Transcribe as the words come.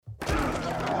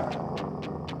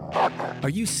Are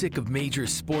you sick of major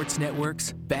sports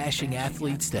networks bashing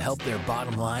athletes to help their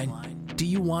bottom line? Do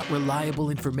you want reliable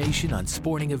information on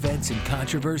sporting events and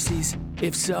controversies?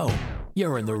 If so,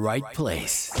 you're in the right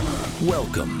place.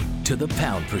 Welcome to The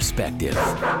Pound Perspective,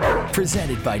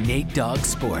 presented by Nate Dogg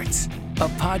Sports, a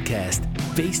podcast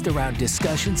based around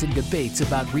discussions and debates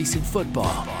about recent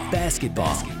football,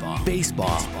 basketball,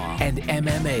 baseball, and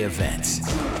MMA events.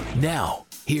 Now,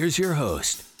 here's your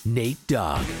host, Nate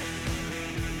Dogg.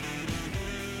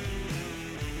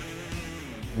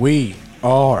 We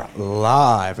are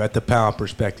live at The Pound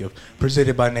Perspective,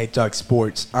 presented by Nate Dogg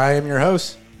Sports. I am your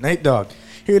host, Nate Dogg,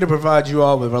 here to provide you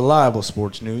all with reliable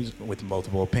sports news with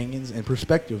multiple opinions and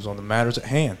perspectives on the matters at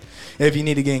hand. If you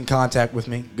need to get in contact with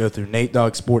me, go through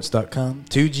NateDoggSports.com,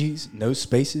 2 G's, no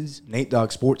spaces,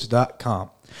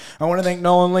 NateDoggSports.com. I want to thank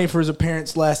Nolan Lee for his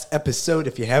appearance last episode.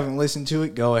 If you haven't listened to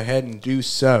it, go ahead and do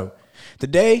so.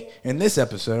 Today, in this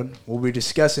episode, we'll be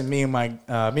discussing, me and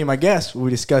my guests will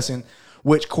be discussing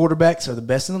which quarterbacks are the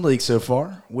best in the league so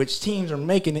far, which teams are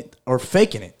making it or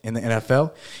faking it in the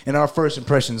NFL, and our first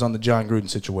impressions on the John Gruden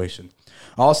situation.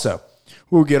 Also,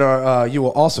 you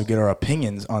will also get our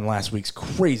opinions on last week's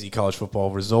crazy college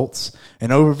football results, an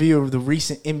overview of the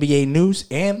recent NBA news,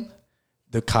 and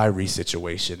the Kyrie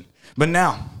situation. But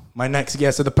now, my next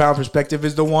guest of The Pound Perspective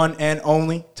is the one and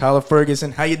only Tyler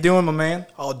Ferguson. How you doing, my man?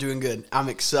 Oh, doing good. I'm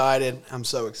excited. I'm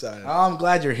so excited. Oh, I'm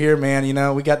glad you're here, man. You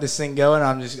know, we got this thing going.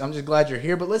 I'm just glad you're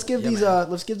here. But let's give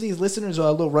these listeners a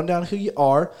little rundown of who you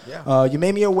are. Yeah. You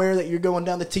made me aware that you're going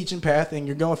down the teaching path and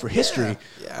you're going for history.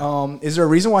 Yeah. Is there a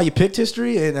reason why you picked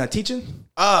history and teaching?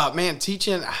 Man,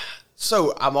 teaching.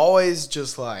 So I've always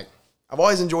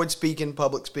enjoyed speaking,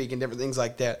 public speaking, different things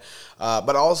like that.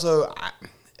 But also,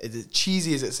 as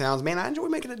cheesy as it sounds, man, I enjoy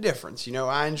making a difference. You know,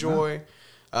 I enjoy.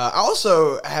 I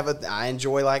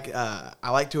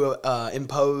like to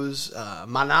impose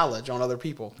my knowledge on other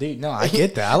people. Dude, no, I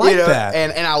get that. I like that.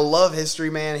 And I love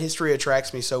history, man. History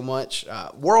attracts me so much.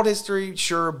 World history,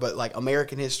 sure, but like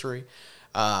American history,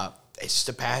 it's just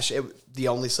a passion. The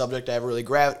only subject I ever really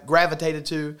gravitated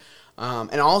to.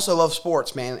 And I also love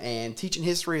sports, man, and teaching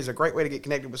history is a great way to get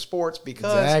connected with sports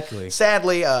because,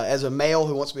 sadly, as a male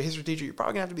who wants to be a history teacher, you're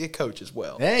probably going to have to be a coach as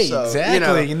well. Hey, so,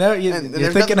 exactly.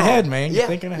 You're thinking ahead, man. You're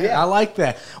thinking ahead. Yeah. I like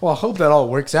that. Well, I hope that all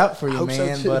works out for you,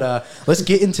 man. So but let's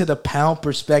get into the Pound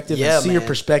Perspective and see your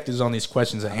perspectives on these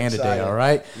questions at hand today, all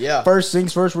right? Yeah. First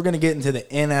things first, we're going to get into the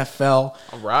NFL.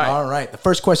 All right. All right. The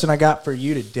first question I got for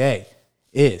you today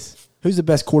is, who's the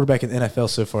best quarterback in the NFL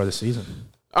so far this season?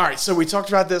 All right, so we talked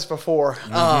about this before.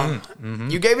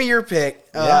 You gave me your pick,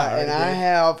 I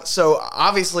have. So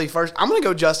obviously, first I'm going to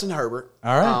go Justin Herbert.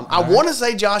 All right. I want to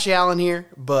say Josh Allen here,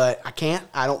 but I can't.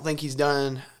 I don't think he's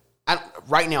done.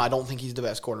 Right now, I don't think he's the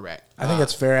best quarterback. I think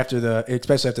that's fair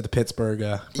especially after the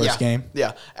Pittsburgh first game.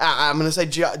 Yeah, I'm going to say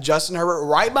Justin Herbert.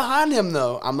 Right behind him,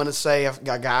 though, I'm going to say a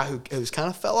guy who's kind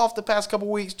of fell off the past couple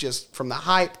weeks just from the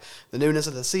hype, the newness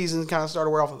of the season kind of started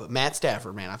wear off of it. Matt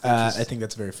Stafford, man. I think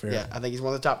that's very fair. Yeah, I think he's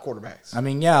one of the top quarterbacks.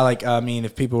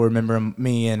 If people remember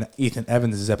me and Ethan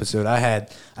Evans' episode, I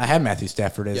had Matthew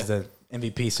Stafford as the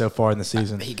MVP so far in the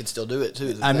season. He could still do it,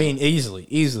 too.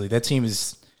 Easily. That team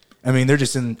is... they're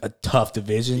just in a tough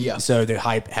division, so their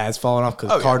hype has fallen off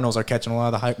because Cardinals are catching a lot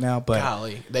of the hype now. But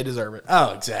golly, they deserve it.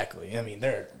 Oh, exactly.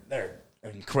 They're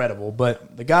incredible.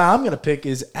 But the guy I'm going to pick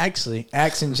is actually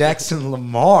Jackson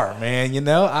Lamar, man.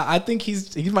 I think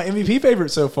he's my MVP favorite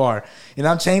so far.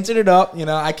 I'm changing it up.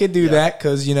 I could do that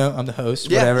because, I'm the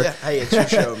host, whatever. Yeah. Hey, it's your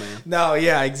show, man. No,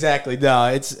 yeah, exactly. No,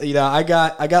 it's, I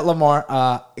got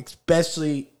Lamar,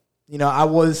 especially, I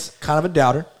was kind of a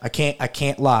doubter. I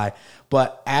can't lie.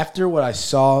 But after what I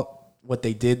saw, what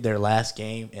they did their last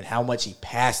game and how much he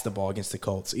passed the ball against the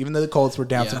Colts, even though the Colts were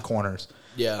down some corners.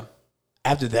 Yeah.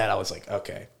 After that, I was like,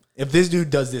 okay, if this dude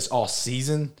does this all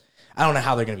season, I don't know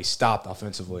how they're going to be stopped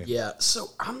offensively. Yeah, so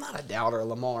I'm not a doubter of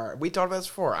Lamar. We talked about this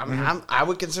before. I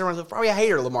would consider myself probably a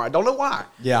hater of Lamar. I don't know why.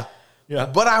 Yeah. Yeah.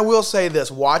 But I will say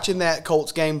this: watching that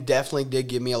Colts game definitely did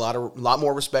give me a lot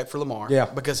more respect for Lamar. Yeah.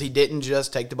 Because he didn't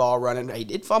just take the ball running. He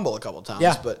did fumble a couple of times.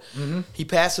 Yeah. But he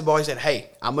passed the ball. He said, "Hey,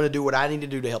 I'm going to do what I need to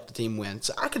do to help the team win."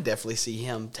 So I could definitely see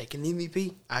him taking the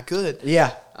MVP. I could.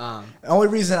 Yeah. The only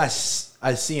reason I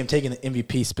see him taking the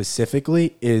MVP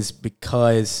specifically is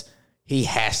because he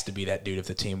has to be that dude if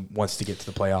the team wants to get to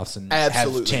the playoffs and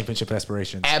have championship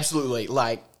aspirations. Absolutely.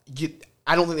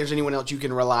 I don't think there's anyone else you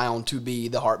can rely on to be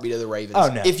the heartbeat of the Ravens. Oh,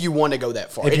 no. If you want to go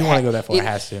that far. If you want to go that far, it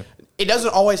has to. It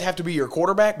doesn't always have to be your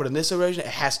quarterback, but in this situation, it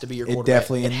has to be your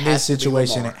quarterback. In this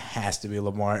situation, it has to be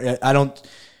Lamar.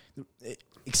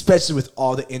 especially with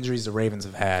all the injuries the Ravens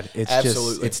have had. It's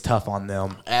Absolutely. it's tough on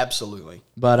them. Absolutely.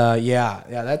 But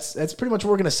that's pretty much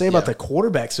what we're gonna say about the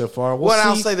quarterback so far. Well, and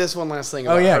I'll say this one last thing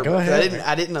about Herbert. Go ahead.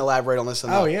 I didn't elaborate on this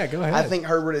enough. Oh yeah, go ahead. I think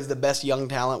Herbert is the best young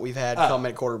talent we've had come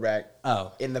at quarterback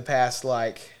in the past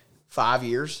 5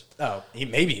 years. Oh, he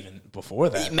maybe even before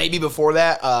that. Maybe before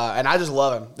that. And I just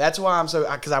love him. That's why I'm so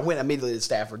 – because I went immediately to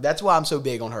Stafford. That's why I'm so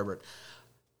big on Herbert.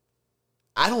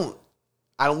 I don't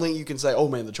think you can say, oh,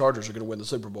 man, the Chargers are going to win the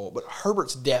Super Bowl. But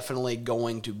Herbert's definitely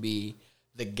going to be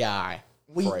the guy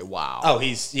for a while. Oh,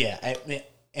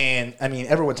 and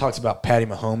everyone talks about Patty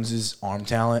Mahomes' arm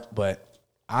talent, but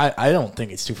I don't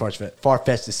think it's too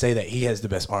far-fetched to say that he has the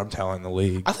best arm talent in the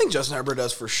league. I think Justin Herbert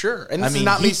does for sure. And this is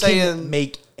not me saying – he can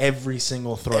make every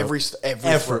single throw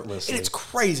effortlessly. And it's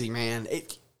crazy, man.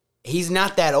 He's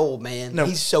not that old, man. No.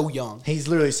 He's so young. He's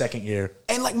literally second year.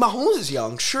 And Mahomes is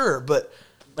young, sure, but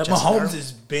Mahomes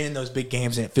has been in those big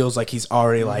games, and it feels like he's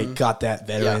already got that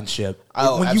veteranship. Yeah.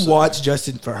 Oh, when absolutely. you watch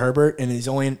Justin for Herbert, and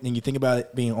you think about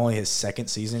it being only his second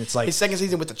season, it's like his second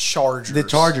season with the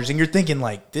Chargers. And you're thinking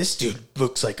this dude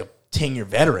looks like a 10-year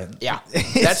veteran. Yeah,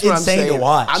 that's what insane I'm saying. To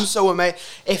watch. I'm so amazed.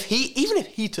 Even if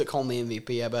he took home the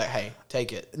MVP, I'd be like, hey,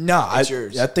 take it. No, it's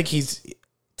yours. I think he's.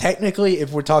 Technically,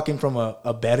 if we're talking from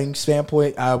a betting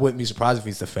standpoint, I wouldn't be surprised if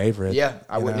he's the favorite. Yeah,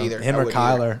 I wouldn't either. Him or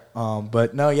Kyler.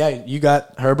 But no, you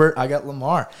got Herbert, I got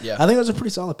Lamar. Yeah. I think those are pretty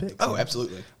solid picks. Oh,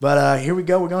 absolutely. But here we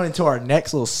go. We're going into our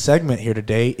next little segment here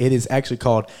today. It is actually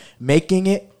called Making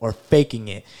It or Faking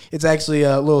It. It's actually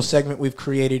a little segment we've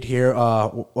created here.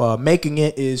 Making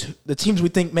It is the teams we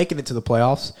think making it to the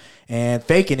playoffs. And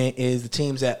faking it is the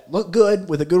teams that look good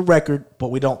with a good record, but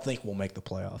we don't think will make the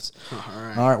playoffs. All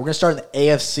right, we're going to start in the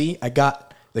AFC. I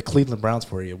got the Cleveland Browns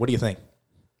for you. What do you think?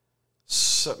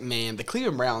 So, man, the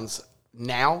Cleveland Browns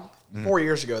now, 4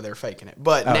 years ago, they're faking it.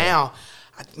 But now,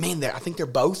 I think they're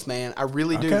both, man. I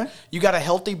really do. Okay. You got a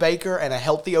healthy Baker and a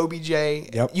healthy OBJ.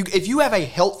 Yep. If you have a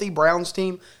healthy Browns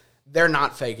team, they're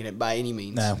not faking it by any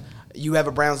means. No. You have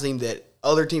a Browns team that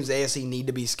other teams in the AFC need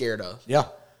to be scared of. Yeah.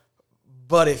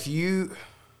 But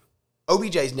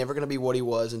OBJ is never going to be what he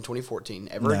was in 2014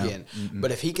 ever again. Mm-mm.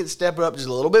 But if he can step it up just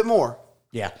a little bit more.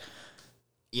 Yeah.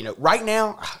 Right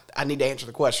now, I need to answer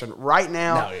the question. Right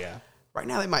now,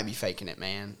 they might be faking it,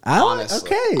 man.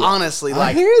 Honestly. Okay. Honestly,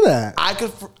 I hear that.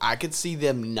 I could see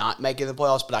them not making the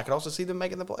playoffs, but I could also see them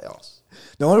making the playoffs.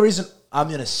 The only reason I'm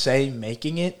going to say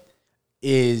making it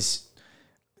is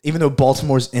even though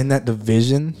Baltimore's in that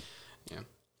division,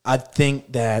 I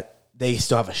think that they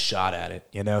still have a shot at it,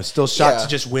 still to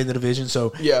just win the division.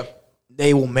 So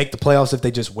they will make the playoffs if they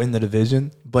just win the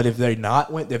division. But if they don't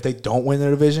win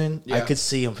the division, I could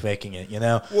see them faking it.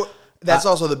 Well, that's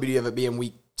also the beauty of it being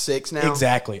week 6 now.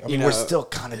 Exactly. I mean, we're still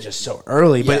kind of just so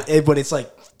early, but it's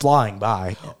like flying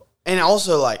by. And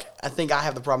also, I think I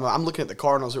have the problem. I'm looking at the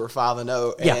Cardinals who are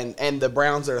 5-0, and the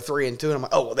Browns that are 3-2, and I'm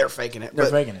like, oh, well, they're faking it. They're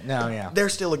faking it. No, yeah. They're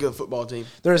still a good football team.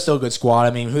 They're still a good squad.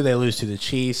 I mean, who they lose to, the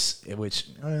Chiefs, which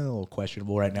a little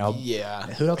questionable right now. Yeah.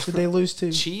 Who else did they lose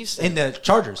to? Chiefs. And the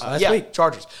Chargers last week.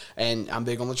 Chargers. And I'm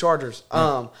big on the Chargers.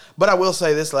 Yeah. But I will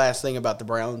say this last thing about the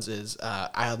Browns is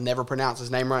I'll never pronounce his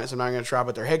name right, so I'm not going to try,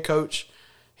 but their head coach,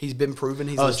 he's been proven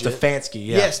he's legit. Stefanski,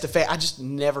 yeah. Yes, I just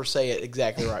never say it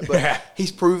exactly right. But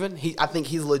he's proven. I think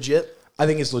he's legit. I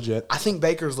think he's legit. I think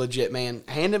Baker's legit, man.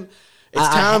 Hand him. It's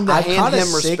time to hand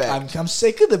him respect. I'm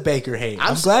sick of the Baker hate.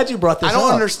 I'm glad you brought this up. I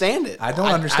don't understand it. I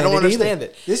don't understand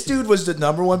it. This dude was the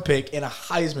number one pick and a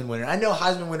Heisman winner. I know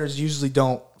Heisman winners usually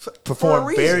don't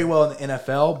perform very well in the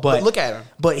NFL, but look at him.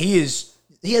 But he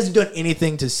hasn't done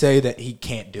anything to say that he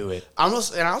can't do it. And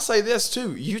I'll say this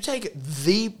too. You take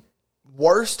the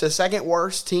worst to second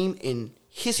worst team in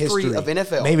history of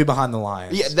NFL. Maybe behind the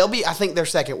Lions. Yeah, I think they're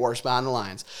second worst behind the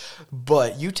Lions.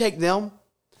 But you take them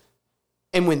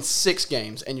and win 6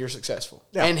 games and you're successful.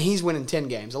 Yeah. And he's winning 10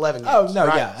 games, 11 games. Oh, no,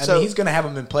 right? yeah. I mean, he's going to have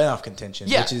them in playoff contention,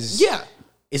 which is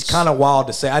it's kind of wild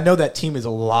to say. I know that team is a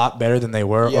lot better than they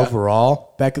were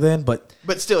overall back then, but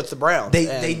still, it's the Browns.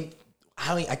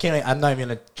 I'm not even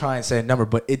going to try and say a number,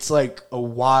 but it's like a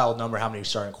wild number how many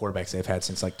starting quarterbacks they've had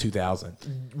since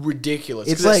 2000. Ridiculous.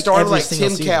 It's like it started every single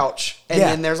Tim season. Couch, and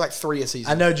then there's 3 a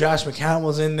season. I know Josh McCown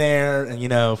was in there, and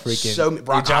freaking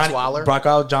Brock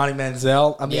Osweiler, Johnny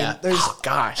Manziel. I mean, there's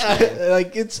gosh,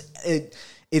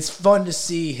 it's fun to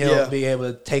see him be able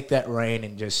to take that reign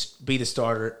and just be the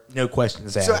starter, no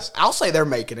questions asked. So I'll say they're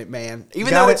making it, man.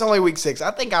 Even though it's only week 6,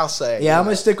 I think I'll say. Yeah, I'm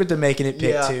gonna stick with the making it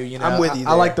pick too. I'm with you.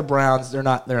 I like the Browns. They're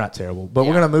not terrible, but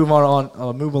we're gonna move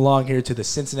along here to the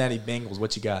Cincinnati Bengals.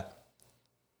 What you got?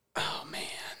 Oh man,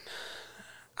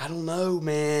 I don't know,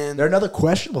 man. They're another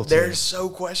questionable team. They're so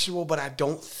questionable, but I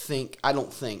don't think. I'm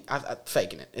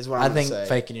faking it is what I'm going to say. I think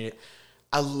faking it.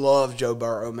 I love Joe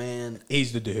Burrow, man.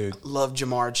 He's the dude. Love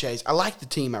Jamar Chase. I like the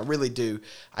team. I really do.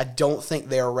 I don't think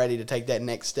they are ready to take that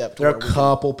next step. They're a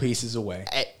couple pieces away.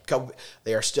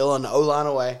 They are still an O-line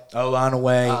away. O-line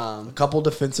away. A couple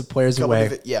defensive players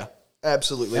away. Yeah,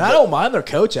 absolutely. And I don't mind their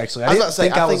coach, actually. I didn't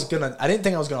think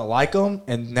I was gonna like him,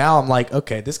 and now I'm like,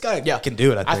 okay, this guy can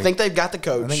do it. I think they've got the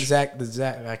coach. I think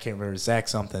Zach. I can't remember Zach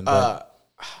something. But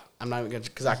I'm not even gonna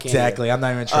because I can't. Exactly. I'm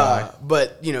not even trying.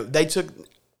 But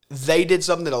they did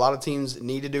something that a lot of teams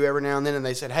need to do every now and then, and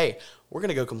they said, hey, we're going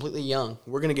to go completely young.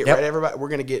 We're going to get rid of everybody. We're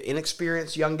going to get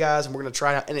inexperienced young guys, and we're going to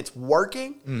try it out. And it's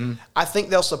working. Mm-hmm. I think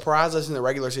they'll surprise us in the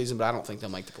regular season, but I don't think they'll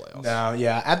make the playoffs. No,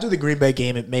 yeah. After the Green Bay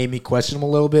game, it made me question them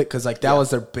a little bit because that was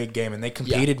their big game, and they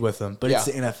competed with them. But it's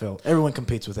the NFL. Everyone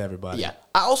competes with everybody. Yeah.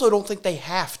 I also don't think they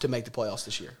have to make the playoffs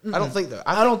this year. Mm-mm. I don't think that.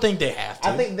 I don't think they have to.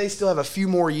 I think they still have a few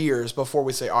more years before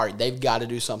we say, all right, they've got to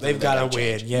do something. They've got to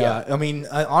win. Yeah. I mean,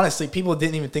 honestly, people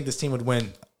didn't even think this team would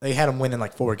win. They had them win in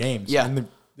like 4 games. Yeah. And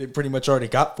they pretty much already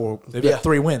got 4. They've got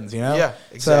 3 wins, you know? Yeah,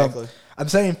 exactly. So I'm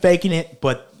saying faking it,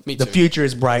 but the future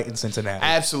is bright in Cincinnati.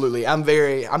 Absolutely. I'm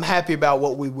happy about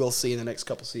what we will see in the next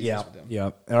couple seasons with them.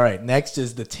 Yeah. All right. Next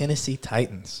is the Tennessee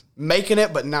Titans. Making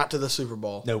it, but not to the Super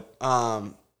Bowl. Nope.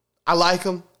 I like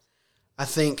them. I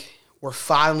think we're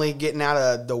finally getting out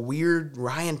of the weird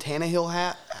Ryan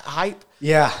Tannehill hype.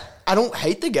 Yeah. I don't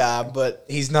hate the guy, but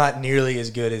he's not nearly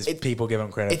as good as people give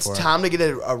him credit for. It's time to get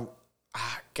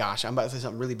gosh, I'm about to say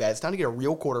something really bad. It's time to get a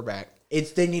real quarterback.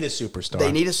 They need a superstar.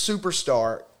 They need a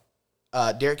superstar.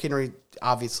 Derrick Henry,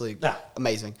 obviously,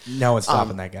 amazing. No one's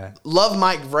stopping that guy. Love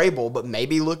Mike Vrabel, but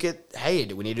maybe look at, hey,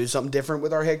 do we need to do something different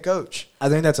with our head coach? I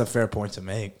think that's a fair point to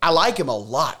make. I like him a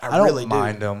lot. I really don't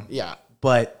mind him. Yeah.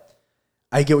 But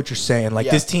I get what you're saying. Like,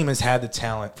 this team has had the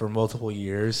talent for multiple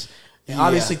years.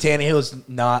 Obviously, Tannehill is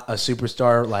not a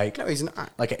superstar no, he's not.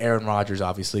 Like an Aaron Rodgers,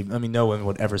 obviously. I mean, no one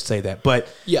would ever say that. But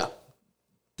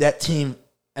that team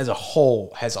as a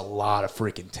whole has a lot of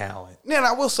freaking talent. Yeah, and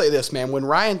I will say this, man. When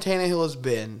Ryan Tannehill has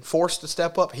been forced to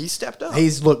step up, he's stepped up.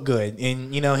 He's looked good.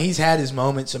 And, he's had his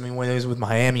moments. I mean, when he was with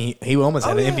Miami, he almost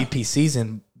had an MVP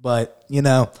season. But, he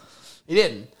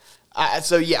didn't. I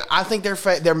think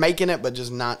they're making it, but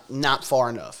just not far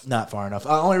enough. Not far enough. The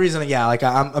only reason,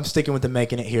 I'm sticking with the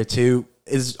making it here too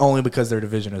is only because their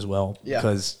division as well. Yeah.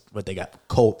 Because they got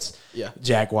Colts,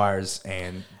 Jaguars,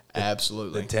 and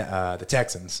absolutely the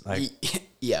Texans.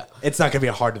 Yeah, it's not going to be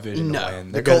a hard division to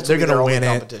win. They're going to win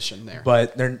competition there.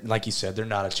 But they're like you said, they're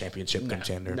not a championship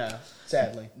contender. No,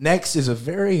 sadly. Next is a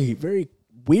very very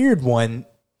weird one.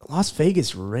 Las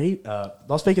Vegas Raiders.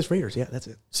 Yeah, that's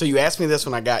it. So you asked me this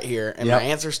when I got here, and my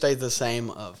answer stayed the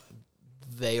same. Of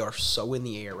they are so in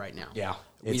the air right now. Yeah,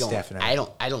 it's definitely.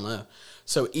 I don't know.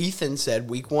 So Ethan said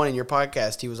week 1 in your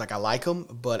podcast, he was like, I like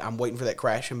them, but I'm waiting for that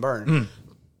crash and burn.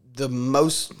 The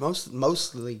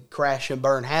mostly crash and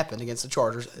burn happened against the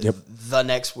Chargers the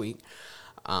next week.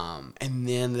 And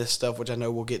then this stuff, which I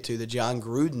know we'll get to, the John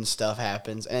Gruden stuff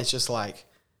happens, and it's just like,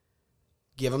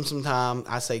 give them some time.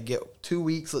 I say get 2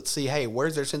 weeks. Let's see, hey,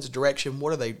 where's their sense of direction?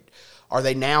 What are they? Are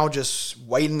they now just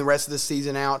waiting the rest of the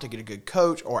season out to get a good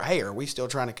coach? Or, hey, are we still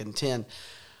trying to contend?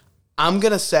 I'm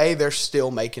going to say they're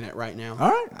still making it right now. All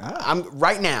right.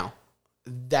 Right now.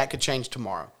 That could change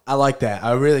tomorrow. I like that.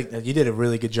 You did a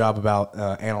really good job about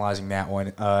analyzing that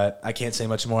one. I can't say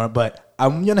much more, but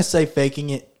I'm going to say faking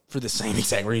it for the same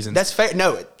exact reasons. That's fair.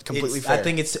 No, it's completely fair. I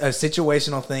think it's a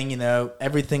situational thing.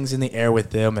 Everything's in the air with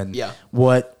them, and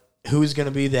who's going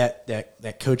to be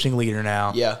that coaching leader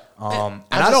now? Yeah. And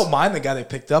I don't mind the guy they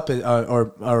picked up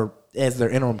or as their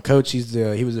interim coach.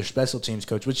 He was their special teams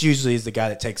coach, which usually is the guy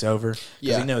that takes over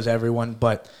because he knows everyone.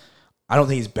 But I don't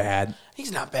think he's bad.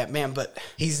 He's not bad, man. But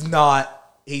he's not.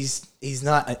 He's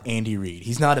not an Andy Reid.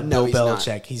 He's not a Bill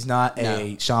Belichick. He's not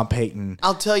a Sean Payton.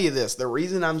 I'll tell you this. The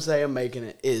reason I'm saying I'm making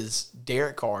it is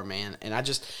Derek Carr, man. And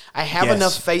I have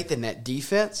enough faith in that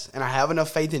defense, and I have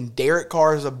enough faith in Derek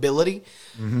Carr's ability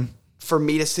for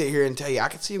me to sit here and tell you I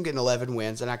could see him getting 11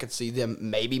 wins, and I could see them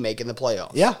maybe making the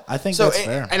playoffs. Yeah, I think that's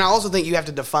fair. And I also think you have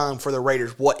to define for the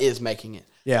Raiders what is making it.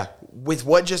 Yeah. With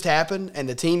what just happened and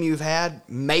the team you've had,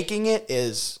 making it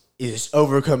is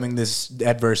overcoming this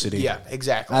adversity. Yeah,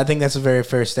 exactly. I think that's a very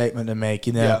fair statement to make.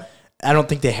 I don't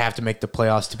think they have to make the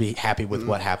playoffs to be happy with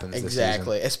what happens this season.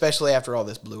 Exactly, especially after all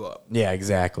this blew up. Yeah,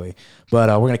 exactly. But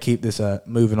we're going to keep this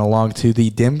moving along to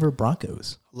the Denver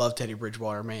Broncos. Love Teddy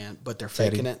Bridgewater, man, but they're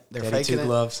faking it. They're Teddy faking it.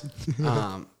 Gloves.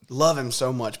 Love him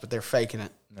so much, but they're faking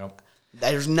it. Nope.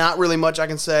 There's not really much I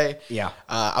can say. Yeah.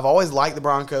 I've always liked the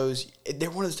Broncos.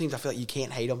 They're one of those teams I feel like you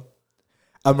can't hate them.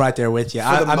 I'm right there with you.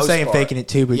 I'm most saying part. faking it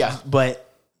too, Yeah. but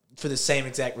for the same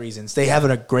exact reasons. They have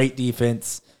a great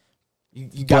defense.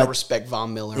 You got to respect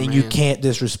Von Miller, and man. you can't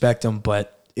disrespect them,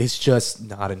 but it's just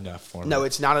not enough for me. No,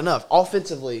 it's not enough.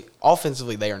 Offensively,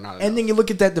 they are not enough. And then you look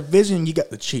at that division, you got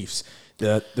the Chiefs,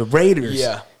 the Raiders,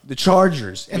 the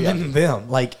Chargers, and then them.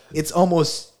 Like it's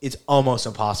almost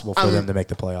impossible for them to make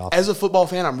the playoffs. As a football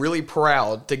fan, I'm really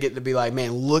proud to get to be like,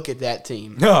 man, look at that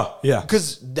team. Oh, yeah.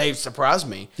 Because they've surprised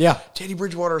me. Yeah. Teddy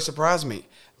Bridgewater surprised me.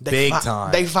 Big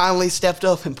time. They finally stepped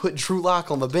up and put Drew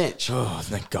Lock on the bench. Oh,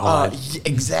 thank God.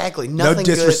 Exactly. No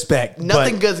disrespect.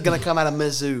 Nothing good's going to come out of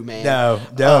Mizzou, man.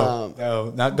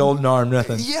 No. Not golden arm,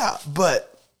 nothing. Yeah,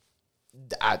 but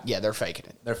they're faking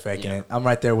it. They're faking it. I'm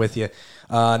right there with you.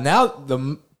 Now,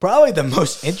 probably the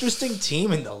most interesting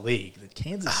team in the league, the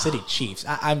Kansas City Chiefs.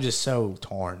 I'm just so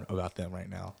torn about them right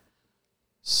now.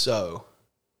 So,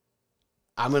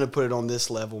 I'm going to put it on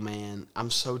this level, man. I'm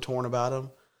so torn about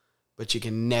them. But you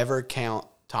can never count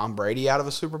Tom Brady out of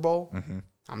a Super Bowl. Mm-hmm.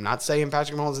 I'm not saying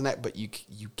Patrick Mahomes and that, but you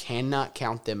cannot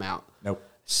count them out. Nope.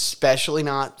 Especially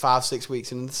not 5-6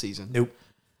 weeks into the season. Nope.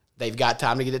 They've got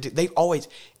time to get it. They always,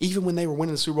 even when they were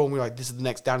winning the Super Bowl and we were like, this is the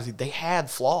next dynasty, they had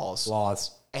flaws.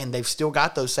 And they've still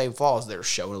got those same flaws. They're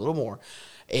showing a little more.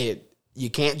 You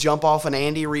can't jump off an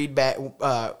Andy Reid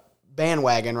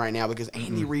bandwagon right now because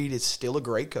Andy Reid is still a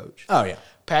great coach. Oh, yeah.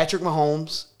 Patrick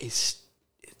Mahomes is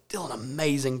still an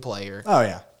amazing player. Oh,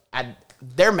 yeah.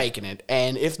 They're making it.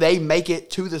 And if they make it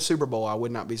to the Super Bowl, I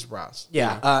would not be surprised.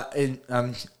 Yeah. And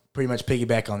I'm pretty much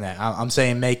piggyback on that. I'm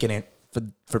saying making it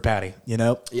for Patty, you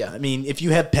know? Yeah. I mean, if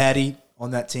you have Patty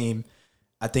on that team,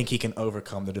 I think he can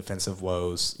overcome the defensive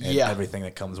woes and everything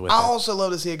that comes with it. I also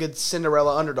love to see a good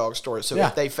Cinderella underdog story. So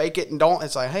if they fake it and don't,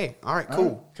 it's like, hey, all right,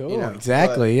 cool. Cool. You know,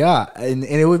 exactly, yeah. And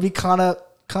it would be kind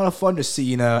of fun to see,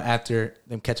 you know, after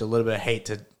them catch a little bit of hate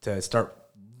to start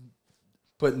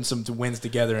putting some wins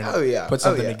together and put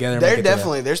something together.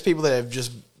 And there's people that have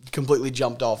just completely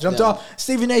jumped off.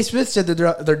 Stephen A. Smith said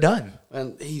that they're done.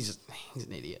 And he's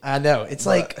an idiot. I know. It's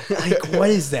like what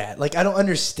is that? Like, I don't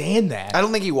understand that. I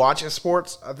don't think he watches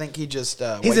sports. I think he just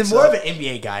he's more of an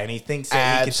NBA guy, and he thinks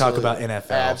that he can talk about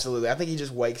NFL. Absolutely. I think he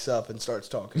just wakes up and starts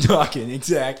talking.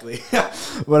 Exactly.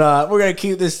 But we're going to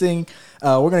keep this thing.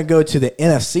 We're going to go to the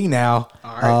NFC now.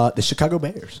 All right. The Chicago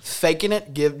Bears. Faking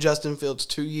it, give Justin Fields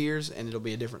 2 years, and it'll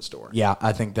be a different story. Yeah,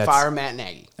 I think that's... Fire Matt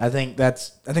Nagy. I think that's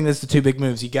the two big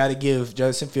moves. You got to give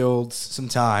Justin Fields some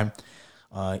time.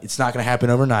 It's not going to happen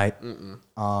overnight.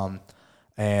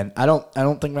 And I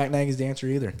don't think Matt Nagy's the answer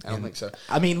either. I don't think so.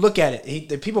 I mean, look at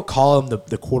it. People call him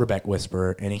the quarterback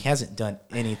whisperer, and he hasn't done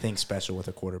anything special with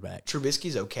a quarterback.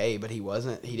 Trubisky's okay, but he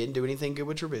didn't do anything good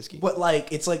with Trubisky. But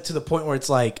it's like to the point where it's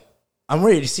like, I'm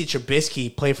ready to see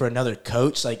Trubisky play for another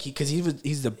coach, like because he's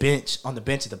on the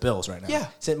bench of the Bills right now. Yeah,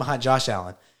 sitting behind Josh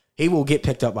Allen. He will get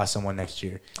picked up by someone next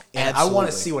year, and Absolutely. I want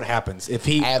to see what happens if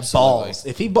he balls.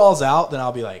 If he balls out, then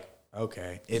I'll be like,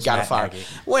 okay, it's got to fire. Nagy.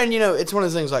 When it's one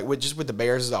of those things like with the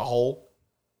Bears as a whole.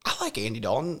 I like Andy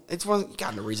Dalton. You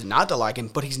got no reason not to like him,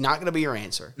 but he's not going to be your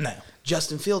answer. No,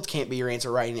 Justin Fields can't be your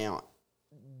answer right now.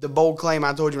 The bold claim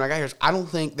I told you when I got here is I don't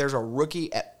think there's a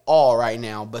rookie at all right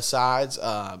now besides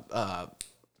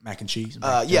Mac and cheese.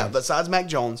 Besides Mac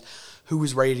Jones, who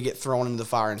was ready to get thrown into the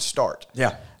fire and start.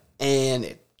 Yeah,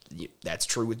 and that's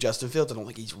true with Justin Fields. I don't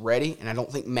think he's ready, and I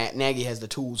don't think Matt Nagy has the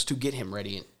tools to get him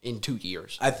ready in 2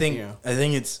 years. I think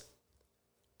it's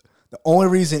the only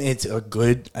reason it's a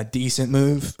decent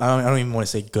move. I don't even want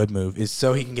to say good move is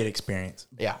so he can get experience.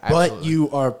 Yeah, absolutely. But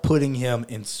you are putting him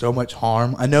in so much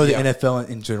harm. I know the NFL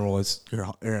in general is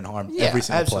you're in harm every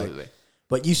single play.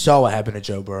 But you saw what happened to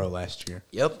Joe Burrow last year.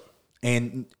 Yep.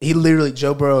 And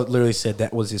Joe Burrow literally said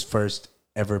that was his first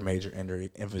ever major injury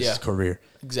of his career.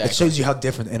 Exactly. It shows you how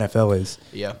different the NFL is.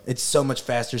 Yeah. It's so much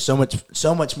faster, so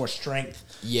much more strength,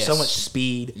 so much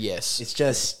speed. Yes. It's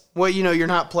just... Well, you're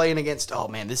not playing against, oh,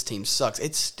 man, this team sucks.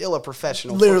 It's still a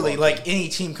professional literally, football like, any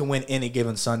team can win any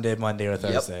given Sunday, Monday, or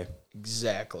Thursday. Yep.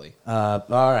 Exactly. All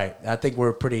right. I think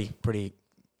we're pretty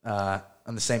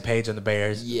on the same page on the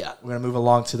Bears. Yeah. We're going to move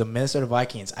along to the Minnesota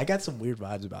Vikings. I got some weird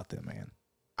vibes about them, man.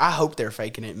 I hope they're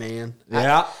faking it, man.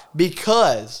 Yeah.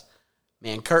 Because,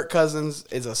 man, Kirk Cousins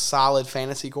is a solid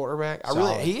fantasy quarterback.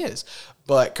 He is.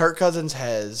 But Kirk Cousins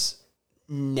has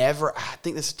never, I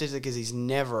think the statistic is he's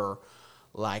never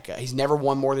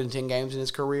won more than 10 games in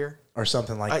his career. Or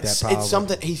something like that, probably. It's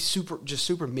something, he's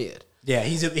super mid. Yeah,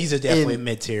 he's definitely a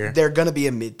mid-tier. They're going to be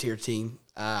a mid-tier team.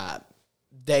 I'd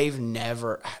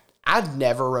never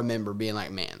remember being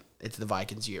like, man, it's the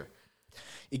Vikings' year.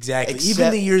 Exactly.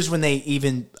 Even the years when they had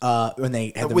the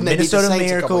Minnesota beat the Saints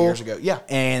Miracle a couple years ago. Yeah.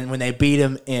 and when they beat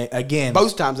them again.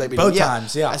 Both times they beat them. Both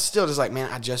times, yeah. I still just like,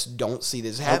 man, I just don't see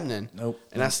this happening. Nope.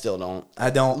 And I still don't.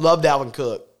 I don't. Love Dalvin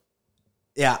Cook.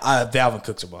 Yeah, Dalvin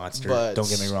Cook's a monster. But Don't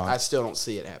get me wrong. I still don't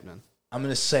see it happening. I'm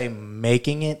going to say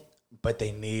making it, but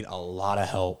they need a lot of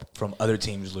help from other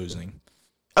teams losing.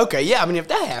 Okay, yeah. I mean, if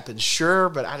that happens, sure.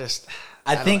 But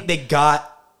I think they got.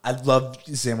 I love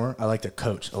Zimmer. I like their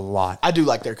coach a lot. I do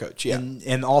like their coach, yeah.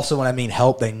 And also when I mean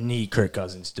help, they need Kirk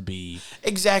Cousins to be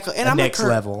exactly. And next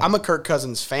level. I'm a Kirk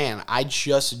Cousins fan. I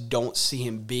just don't see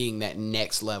him being that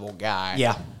next level guy.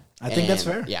 Yeah, I think that's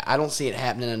fair. Yeah, I don't see it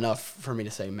happening enough for me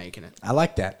to say making it. I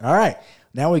like that. All right.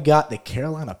 Now we got the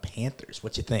Carolina Panthers.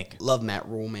 What you think? Love Matt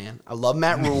Rule, man. I love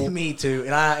Matt Rule. Me too.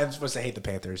 And I'm supposed to hate the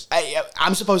Panthers.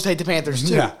 I'm supposed to hate the Panthers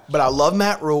too. Yeah. But I love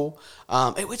Matt Rule.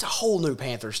 It's a whole new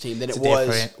Panthers team than it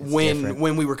was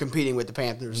when we were competing with the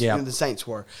Panthers and the Saints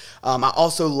were. I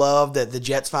also love that the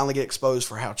Jets finally get exposed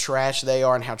for how trash they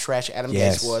are and how trash Adam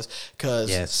Gase was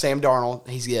because Sam Darnold,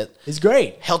 he's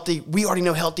great. Healthy. We already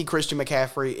know healthy Christian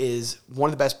McCaffrey is one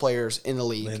of the best players in the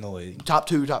league. Top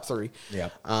 2, top 3. Yeah.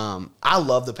 I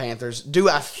love the Panthers.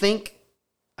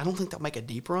 I don't think they'll make a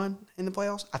deep run in the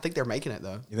playoffs. I think they're making it,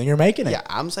 though. You think you're making it? Yeah,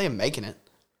 I'm saying making it.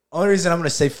 Only reason I'm going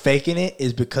to say faking it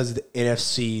is because of the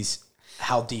NFC's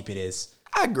how deep it is.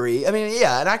 I agree. I mean,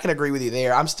 yeah, and I can agree with you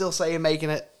there. I'm still saying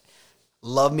making it.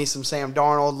 Love me some Sam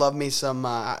Darnold. Love me some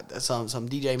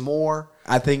DJ Moore.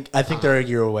 I think they're a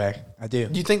year away. I do.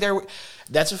 Do you think they're?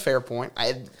 That's a fair point.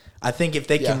 I think if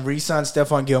they can re-sign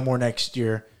Stephon Gilmore next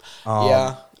year,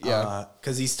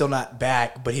 because he's still not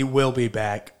back, but he will be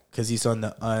back because he's on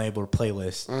the unable to play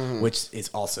list, which is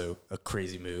also a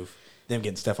crazy move. Them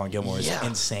getting Stephon Gilmore is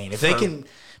insane. If they can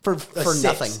for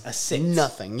nothing, a six,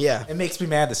 nothing, yeah. It makes me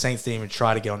mad the Saints didn't even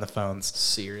try to get on the phones.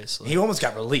 Seriously, he almost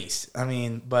got released. I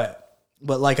mean, but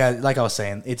like I was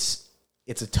saying, it's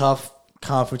a tough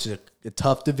conference, a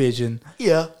tough division.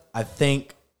 Yeah, I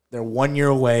think they're 1 year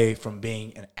away from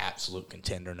being an absolute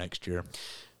contender next year.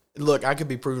 Look, I could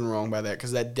be proven wrong by that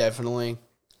because I definitely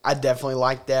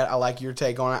like that. I like your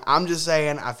take on it. I'm just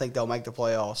saying I think they'll make the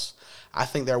playoffs. I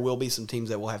think there will be some teams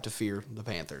that will have to fear the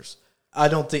Panthers. I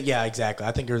don't think, exactly.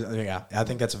 I think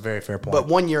that's a very fair point. But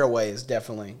 1 year away is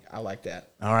definitely, I like that.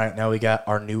 All right, now we got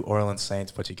our New Orleans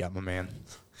Saints. What you got, my man?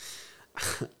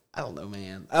 I don't know,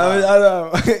 man. I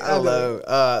know. I don't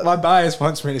know. My bias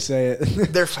wants me to say it.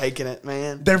 They're faking it,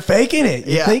 man. They're faking it.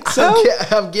 You think so?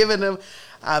 I'm giving them.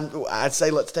 I'd say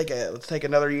let's take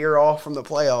another year off from the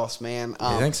playoffs, man.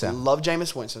 You think so? Love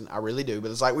Jameis Winston, I really do.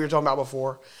 But it's like we were talking about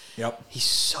before. Yep. He's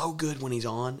so good when he's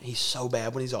on. He's so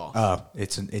bad when he's off.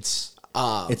 It's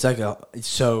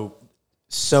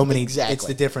so many. Exactly. It's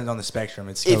the difference on the spectrum.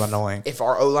 It's so annoying. If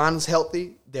our O-line is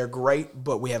healthy, they're great,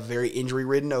 but we have very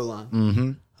injury-ridden O-line.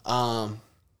 Mm-hmm.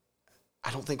 I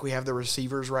don't think we have the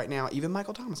receivers right now. Even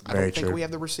Michael Thomas. I Very don't think true. we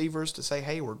have the receivers to say,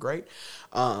 hey, we're great.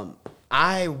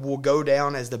 I will go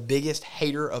down as the biggest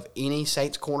hater of any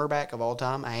Saints cornerback of all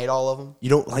time. I hate all of them.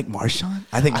 You don't like Marshawn?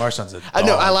 I think Marshawn's a dog. I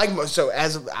know. I like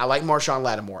Marshawn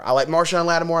Lattimore. I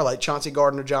like Chauncey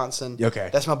Gardner-Johnson. Okay.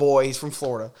 That's my boy. He's from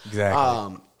Florida.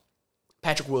 Exactly.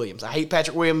 Patrick Williams. I hate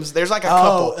Patrick Williams. There's like a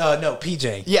couple. No,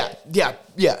 PJ.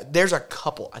 Yeah. There's a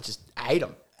couple. I hate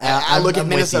them. I look at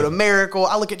Minnesota Miracle.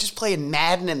 I look at just playing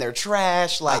Madden and they're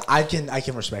trash. Like I can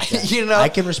respect that. I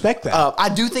can respect that. I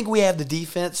do think we have the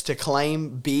defense to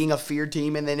claim being a feared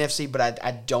team in the NFC, but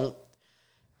I don't.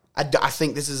 I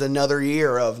think this is another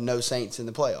year of no Saints in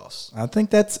the playoffs. I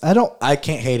think I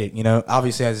can't hate it.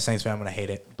 Obviously as a Saints fan, I'm going to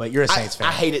hate it. But you're a Saints fan.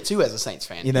 I hate it too as a Saints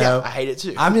fan. I hate it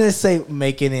too. I'm going to say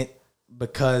making it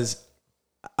because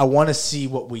I want to see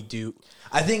what we do.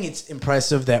 I think it's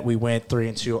impressive that we went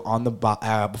 3-2 on the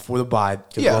before the bye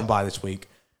because we're on bye this week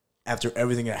after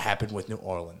everything that happened with New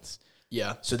Orleans.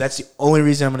 Yeah. So that's the only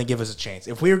reason I'm going to give us a chance.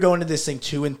 If we were going to this thing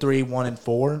 2-3,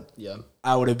 1-4,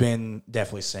 I would have been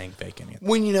definitely saying faking it.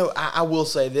 When I will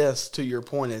say this to your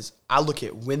point is I look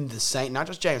at when the Saints, not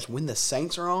just James, when the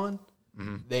Saints are on,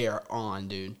 they are on,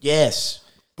 dude. Yes,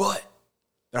 but.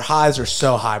 Their highs are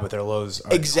so high, but their lows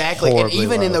are exactly. And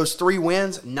even low. In those 3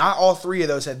 wins, not all 3 of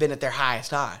those have been at their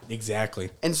highest high. Exactly.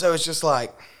 And so it's just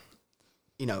like,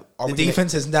 the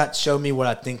defense has not shown me what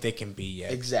I think they can be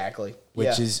yet. Exactly.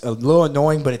 Which is a little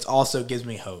annoying, but it also gives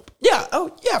me hope. Yeah.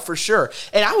 Oh, yeah, for sure.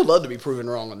 And I would love to be proven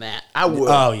wrong on that. I would.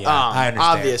 Oh, yeah. I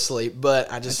understand. Obviously,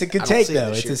 but I just. It's a good take,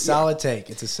 though. It's a solid take.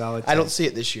 It's a solid take. I don't see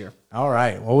it this year. All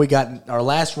right. Well, we got our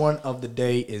last one of the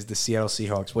day is the Seattle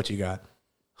Seahawks. What you got?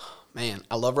 Man,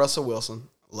 I love Russell Wilson.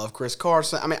 I love Chris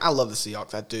Carson. I mean, I love the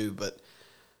Seahawks. I do, but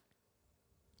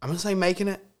I'm going to say making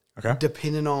it. Okay.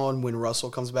 Depending on when Russell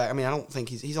comes back. I mean, I don't think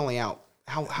he's only out.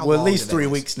 How Well, long at least did they 3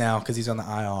 miss? weeks now because he's on the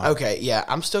IR. Okay, yeah,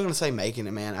 I'm still gonna say making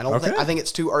it, man. I think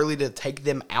it's too early to take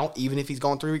them out, even if he's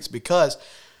gone 3 weeks, because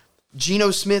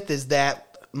Geno Smith is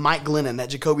that Mike Glennon, that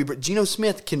Jacoby. Geno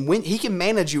Smith can win. He can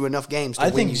manage you enough games to I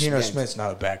win think you Geno games. Smith's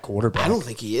not a bad quarterback. I don't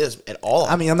think he is at all.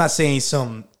 I mean, I'm not saying he's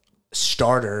some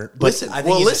starter, but Listen, I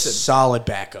think he's listen. a solid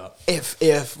backup. If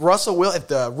if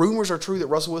the rumors are true that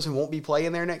Russell Wilson won't be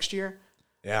playing there next year,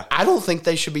 Yeah. I don't think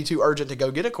they should be too urgent to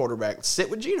go get a quarterback. Sit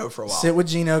with Geno for a while. Sit with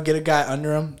Geno, get a guy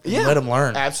under him, and let him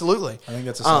learn. Absolutely. I think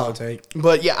that's a solid take.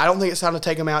 But yeah, I don't think it's time to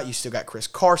take him out. You still got Chris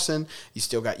Carson.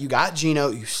 You got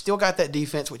Geno. You still got that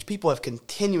defense, which people have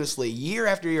continuously, year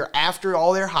after year, after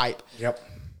all their hype,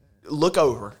 look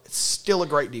over. It's still a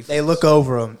great defense. They look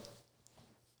over him,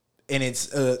 and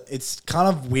it's kind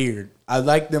of weird. I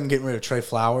like them getting rid of Trey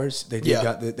Flowers. They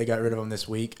got rid of him this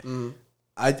week.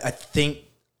 I think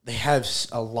they have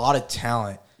a lot of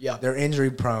talent. Yeah. They're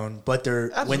injury prone, but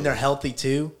when they're healthy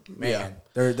too, man,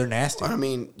 they're nasty. I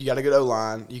mean, you got a good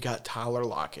O-line. You got Tyler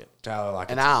Lockett.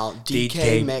 And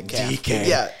DK Metcalf. DK.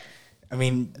 Yeah. I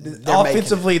mean, They're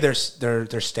offensively, they're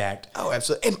stacked. Oh,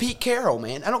 absolutely. And Pete Carroll,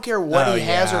 man. I don't care what he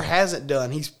has or hasn't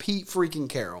done. He's Pete freaking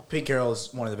Carroll. Pete Carroll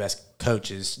is one of the best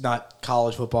coaches, not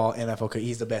college football, NFL.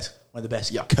 He's one of the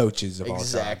best coaches of all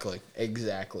time.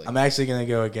 Exactly. I'm actually going to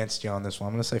go against you on this one.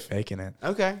 I'm going to say faking it.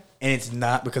 Okay. And it's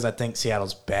not because I think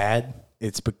Seattle's bad.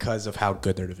 It's because of how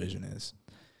good their division is.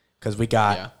 Because you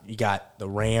got the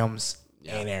Rams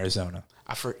and Arizona.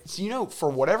 For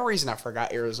whatever reason, I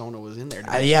forgot Arizona was in there.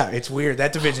 It's weird.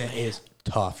 That division is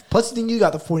tough. Plus, then you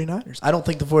got the 49ers. I don't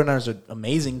think the 49ers are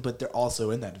amazing, but they're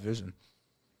also in that division.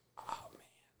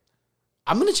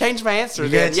 I'm going to change my answer.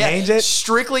 You're going to change it?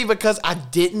 Strictly because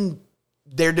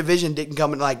their division didn't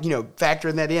come and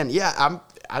factoring that in. Yeah,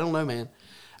 I don't know, man.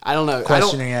 I don't know.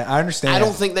 Questioning it. I understand. I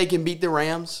don't think they can beat the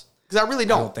Rams. Because I really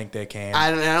don't. I don't think they can.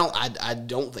 I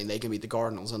don't think they can beat the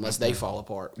Cardinals unless they fall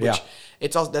apart. Which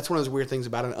that's one of those weird things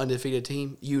about an undefeated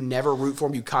team. You never root for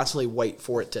them. You constantly wait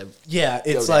for it to. Yeah,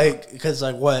 it's because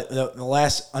the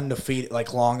last undefeated,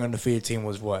 long undefeated team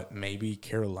was what? Maybe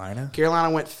Carolina.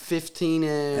 Carolina went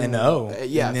 15-0.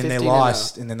 And then they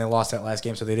lost, and then they lost that last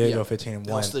game, so they did go 15-1.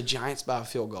 They lost the Giants by a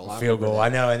field goal. I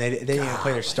know, and they didn't even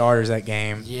play their starters that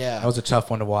game. Yeah, that was a tough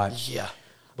one to watch. Yeah,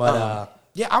 but.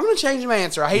 Yeah, I'm going to change my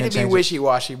answer. I hate to be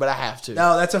wishy-washy, but I have to.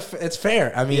 No, it's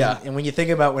fair. I mean, and when you think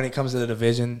about when it comes to the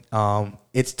division,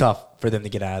 it's tough for them to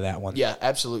get out of that one. Yeah,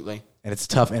 absolutely. And it's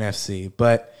tough NFC.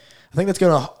 But I think that's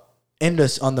going to end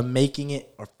us on the making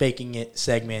it or faking it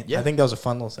segment. Yeah. I think that was a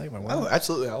fun little segment. Oh,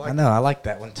 absolutely. I like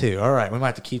that one too. All right, we might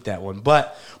have to keep that one.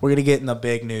 But we're going to get in the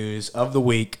big news of the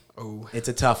week. Oh, it's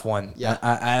a tough one. Yeah.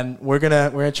 And we're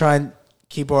gonna try and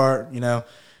keep our,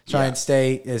 and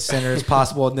stay as center as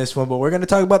possible in this one. But we're going to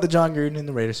talk about the John Gruden and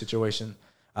the Raiders situation.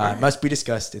 It must be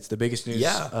discussed. It's the biggest news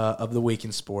of the week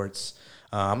in sports.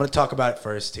 I'm going to talk about it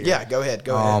first here. Yeah, go ahead.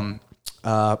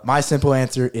 My simple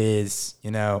answer is,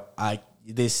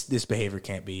 this behavior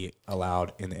can't be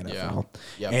allowed in the NFL.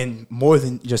 Yeah. Yep. And more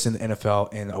than just in the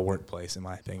NFL, in a workplace, in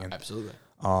my opinion. Absolutely.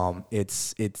 It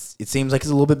seems like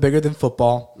it's a little bit bigger than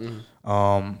football.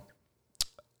 Mm-hmm.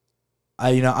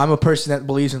 I'm a person that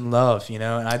believes in love, and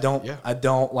I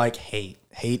don't like hate.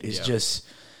 Hate is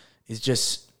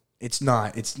it's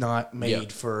not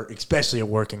made for, especially a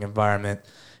working environment.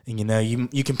 And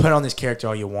you can put on this character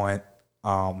all you want.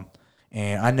 And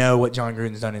I know what John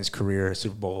Gruden's done in his career,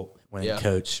 Super Bowl winning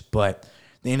coach, but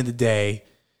at the end of the day,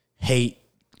 hate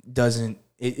doesn't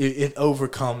it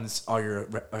overcomes all your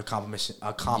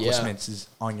accomplishments is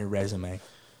on your resume.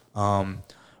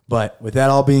 But with that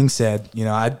all being said,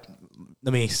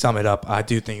 let me sum it up. I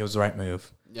do think it was the right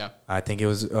move. Yeah. I think it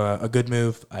was a good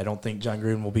move. I don't think John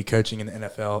Gruden will be coaching in the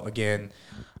NFL again.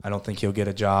 I don't think he'll get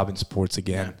a job in sports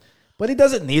again. Yeah. But he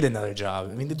doesn't need another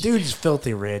job. I mean, the dude's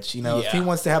filthy rich. If he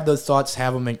wants to have those thoughts,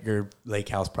 have him at your lake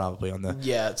house probably on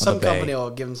the some company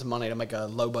will give him some money to make a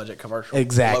low-budget commercial.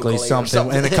 Exactly,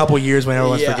 something. In a couple years when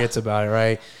everyone forgets about it,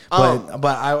 right? But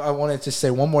I wanted to say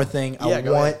one more thing. I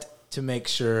want to make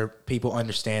sure people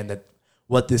understand that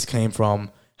what this came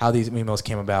from, how these emails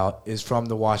came about, is from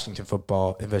the Washington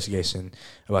football investigation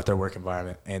about their work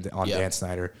environment and on Dan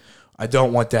Snyder. I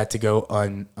don't want that to go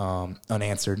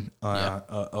unanswered,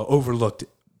 overlooked,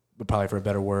 probably for a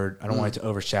better word. I don't want it to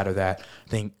overshadow that. I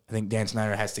think Dan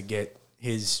Snyder has to get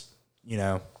his,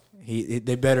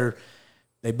 they better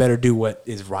do what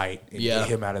is right and get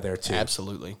him out of there too.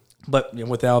 Absolutely. But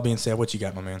with that all being said, what you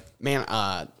got, my man?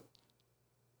 Man,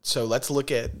 so let's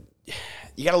look at.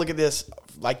 You got to look at this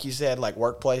like you said, like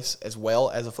workplace as well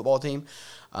as a football team.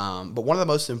 But one of the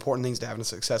most important things to having a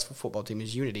successful football team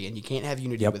is unity, and you can't have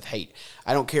unity with hate.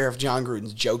 I don't care if John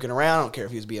Gruden's joking around. I don't care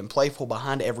if he was being playful.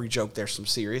 Behind every joke, there's some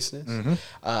seriousness.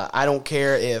 I don't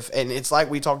care if, and it's like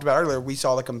we talked about earlier, we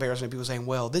saw the comparison of people saying,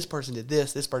 well, this person did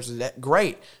this person did that.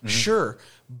 Great, sure.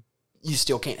 You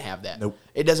still can't have that. Nope.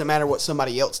 It doesn't matter what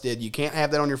somebody else did. You can't have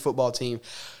that on your football team.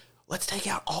 Let's take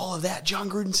out all of that. John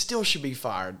Gruden still should be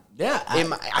fired. Yeah,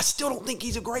 I still don't think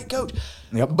he's a great coach.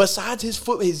 Yep. Besides his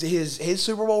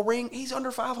Super Bowl ring, he's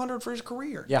under 500 for his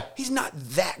career. Yeah. He's not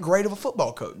that great of a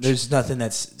football coach. There's nothing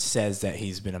that says that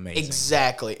he's been amazing.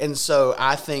 Exactly. And so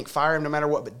I think fire him no matter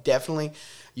what, but definitely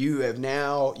you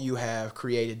have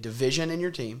created division in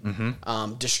your team,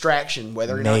 distraction,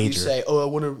 whether or not you say, oh,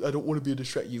 I don't want to be a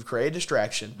distraction. You've created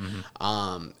distraction.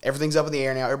 Everything's up in the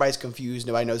air now. Everybody's confused.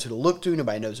 Nobody knows who to look to.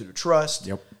 Nobody knows who to trust.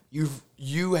 Yep. You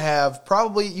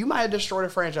might have destroyed a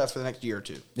franchise for the next year or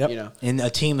two. Yep. You know, and a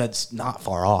team that's not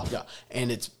far off. Yeah,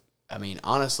 and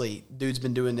honestly, dude's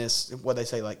been doing this. What they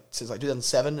say, like since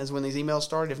 2007 is when these emails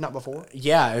started, if not before.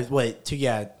 Yeah.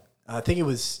 I think it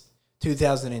was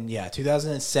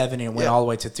 2007, and it went all the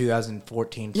way to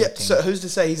 2014. 15. Yeah. So who's to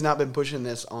say he's not been pushing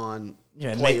this on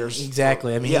players?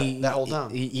 Exactly. That whole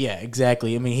time.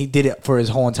 Exactly. I mean, he did it for his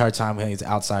whole entire time when he's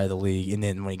outside of the league, and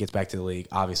then when he gets back to the league,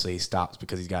 obviously he stops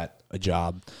because he's got a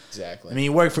job. Exactly. I mean, he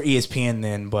worked for ESPN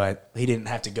then, but he didn't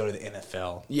have to go to the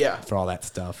NFL. Yeah. For all that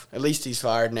stuff. At least he's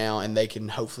fired now, and they can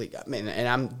hopefully. I mean,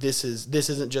 this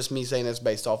isn't just me saying this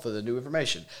based off of the new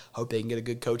information. Hope they can get a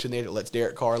good coach in there that lets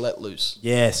Derek Carr let loose.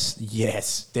 Yes.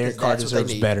 Derek Carr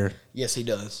deserves better. Yes, he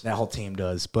does. That whole team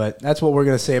does. But that's what we're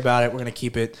going to say about it. We're going to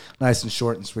keep it nice and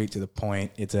short and sweet to the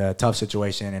point. It's a tough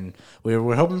situation, and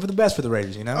we're hoping for the best for the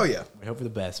Raiders, you know? Oh, yeah. We hope for the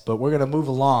best. But we're going to move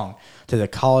along to the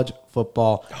college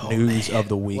football news of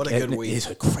the week. What a good week. It's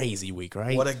a crazy week,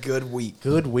 right? What a good week.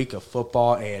 Good week of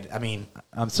football. And, I mean,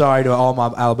 I'm sorry to all my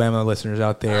Alabama listeners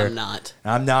out there.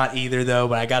 I'm not either, though,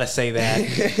 but I got to say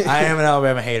that. I am an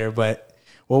Alabama hater, but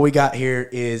what we got here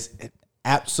is an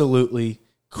absolutely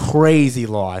crazy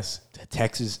loss to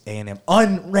Texas A&M.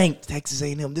 Unranked Texas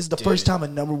A&M. This is the first time a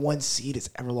number one seed has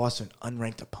ever lost to an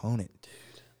unranked opponent. Dude,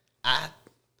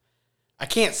 I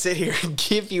can't sit here and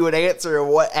give you an answer of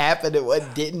what happened and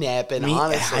what didn't happen,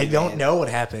 honestly. I don't know what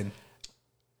happened.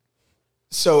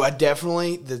 So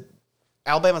the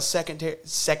Alabama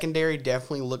secondary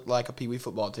definitely looked like a Pee Wee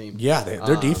football team. Yeah,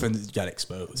 their defense got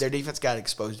exposed. Their defense got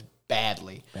exposed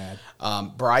badly. Bad.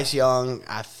 Bryce Young,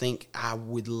 I think I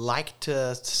would like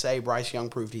to say Bryce Young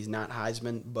proved he's not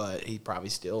Heisman, but he's probably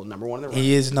still number one in the race.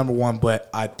 He is number one, but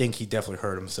I think he definitely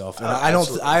hurt himself. And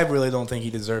I really don't think he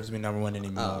deserves to be number one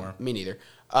anymore. Me neither.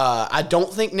 I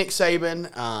don't think Nick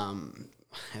Saban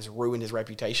has ruined his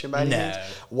reputation by any means.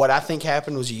 What I think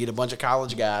happened was you get a bunch of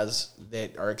college guys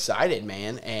that are excited,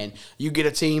 man, and you get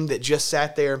a team that just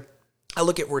sat there. I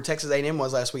look at where Texas A&M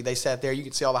was last week. They sat there. You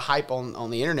can see all the hype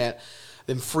on the internet,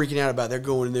 them freaking out about they're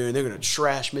going in there and they're going to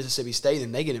trash Mississippi State,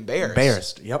 and they get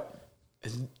embarrassed. Yep.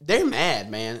 They're mad,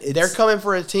 man. They're coming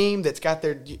for a team that's got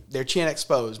their chin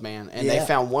exposed, man, and they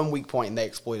found one weak point and they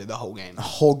exploited the whole game. The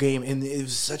whole game, and it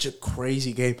was such a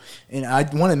crazy game. And I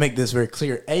want to make this very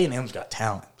clear: A&M's got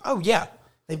talent. Oh yeah,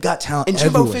 they've got talent. And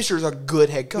Jimbo Fisher's a good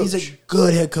head coach. He's a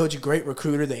good head coach, a great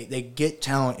recruiter. They get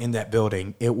talent in that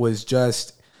building. It was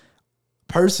just.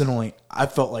 Personally, I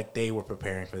felt like they were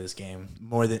preparing for this game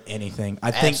more than anything.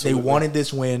 I think they wanted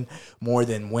this win more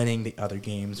than winning the other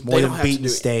games, more than beating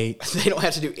State. They don't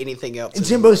have to do anything else. And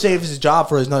Jimbo saved his job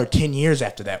for another 10 years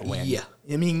after that win. Yeah.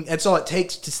 I mean, that's all it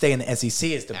takes to stay in the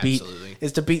SEC is to beat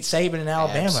Saban in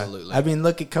Alabama. Absolutely. I mean,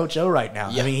 look at Coach O right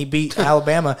now. Yeah. I mean, he beat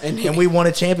Alabama, and we won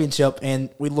a championship, and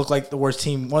we look like the worst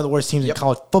team, one of the worst teams in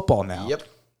college football now.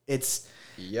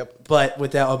 Yep. But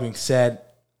with that all being said,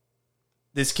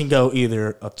 this can go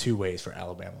either of two ways for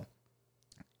Alabama.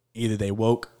 Either they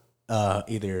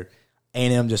either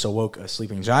A&M just awoke a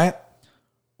sleeping giant,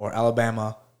 or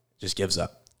Alabama just gives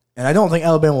up. And I don't think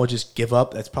Alabama will just give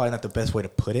up. That's probably not the best way to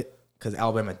put it, because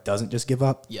Alabama doesn't just give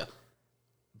up. Yeah.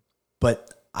 But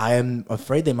I am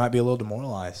afraid they might be a little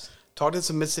demoralized. Talk to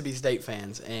some Mississippi State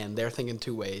fans, and they're thinking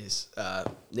two ways.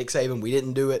 Nick Saban, we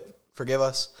didn't do it. Forgive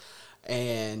us.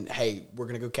 And, hey, we're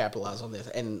going to go capitalize on this.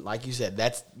 And like you said,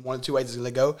 that's one of the two ways it's going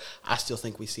to go. I still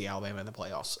think we see Alabama in the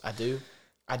playoffs. I do.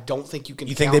 I don't think you can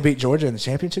You think they beat Georgia in the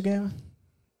championship game?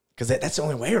 Because that's the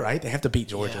only way, right? They have to beat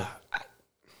Georgia. Yeah.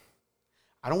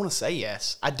 I don't want to say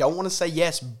yes. I don't want to say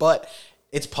yes, but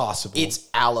it's possible. It's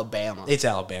Alabama. It's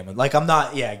Alabama. Like, I'm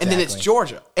not, yeah, exactly. And then it's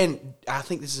Georgia. And I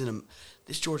think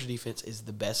this Georgia defense is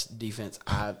the best defense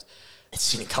I've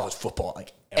seen in college football,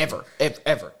 like ever.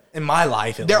 In my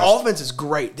life, their offense is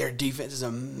great. Their defense is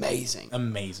amazing.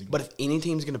 Amazing. But if any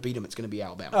team's going to beat them, it's going to be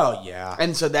Alabama. Oh, yeah.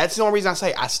 And so that's the only reason I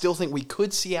say I still think we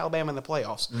could see Alabama in the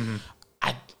playoffs. Mm-hmm.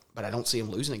 But I don't see them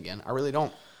losing again. I really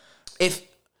don't. If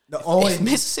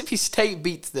Mississippi State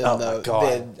beats them, my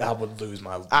God, then I would lose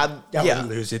my. I would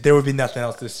lose it. There would be nothing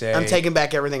else to say. I'm taking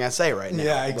back everything I say right now.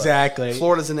 Yeah, exactly.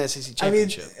 Florida's in the SEC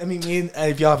championship. I mean,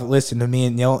 if y'all haven't listened to me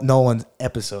and Nolan's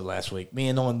episode last week, me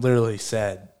and Nolan literally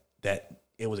said that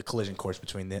it was a collision course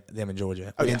between them and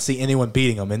Georgia. We didn't see anyone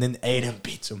beating them, and then A&M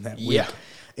beats them that week. Yeah.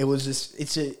 It was just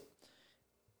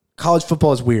college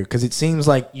football is weird because it seems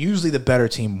like usually the better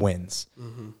team wins.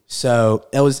 Mm-hmm. So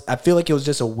I feel like it was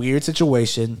just a weird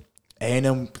situation.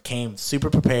 A&M came super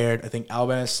prepared. I think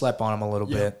Alabama slept on them a little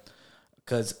bit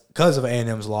because of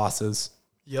A&M's losses.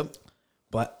 Yep.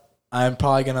 But I'm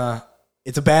probably gonna.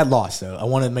 It's a bad loss though. I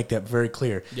want to make that very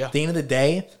clear. Yeah. At the end of the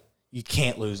day, you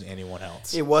can't lose to anyone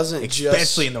else. It wasn't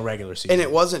especially in the regular season. And it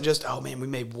wasn't just, oh man, we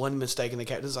made one mistake in the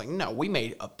cap. It's like, no, we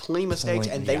made a plenty of mistakes,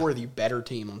 and they were the better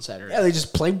team on Saturday. Yeah, they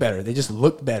just played better. They just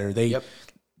looked better.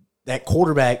 That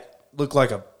quarterback looked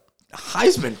like a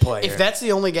Heisman player. If that's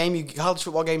the only college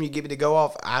football game you give me to go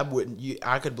off, I wouldn't.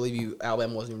 I could believe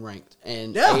Alabama wasn't even ranked,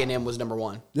 and A&M was number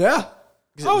one. Yeah,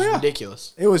 it was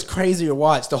ridiculous. It was crazy to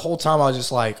watch. The whole time I was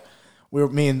just like,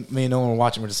 me and Nolan were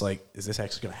watching. We're just like, is this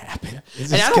actually going to happen?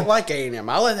 And I don't like A&M.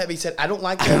 I'll let that be said. I don't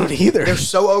like them. I don't either. They're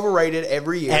so overrated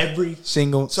every year. Every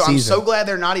single season. So I'm so glad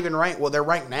they're not even ranked. Well, they're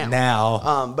ranked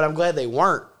now. But I'm glad they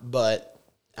weren't. But,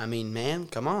 I mean, man,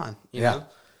 come on. You know?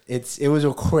 It was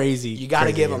a crazy. You got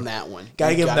to give them that one.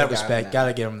 Got to give them that respect. Got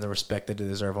to give them the respect that they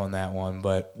deserve on that one.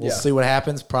 But we'll see what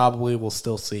happens. Probably we'll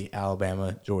still see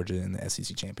Alabama, Georgia in the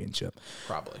SEC championship.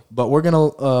 Probably. But we're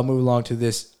gonna move along to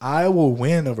this Iowa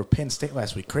win over Penn State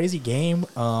last week. Crazy game.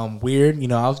 Weird.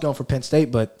 I was going for Penn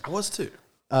State, but I was too.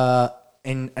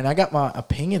 And I got my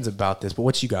opinions about this. But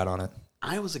what you got on it?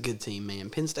 Iowa's a good team, man.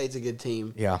 Penn State's a good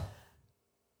team. Yeah.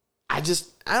 I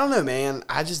don't know, man.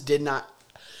 I just did not.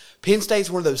 Penn State's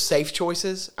one of those safe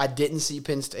choices. I didn't see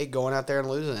Penn State going out there and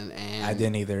losing. And I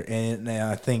didn't either. And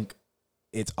I think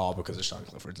it's all because of Sean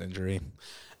Clifford's injury.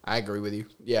 I agree with you.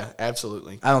 Yeah,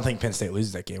 absolutely. I don't think Penn State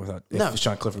loses that game if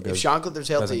Sean Clifford if Sean Clifford's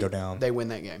healthy, doesn't go down. They win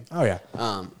that game. Oh, yeah.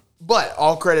 But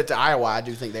all credit to Iowa. I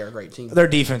do think they're a great team. Their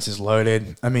defense is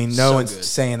loaded. I mean, no one's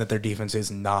saying that their defense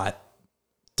is not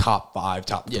top 5,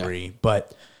 top 3.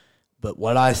 But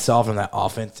what I saw from that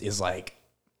offense is like,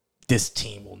 this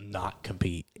team will not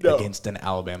compete against an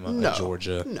Alabama, a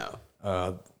Georgia.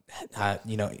 No.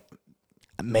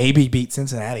 Maybe beat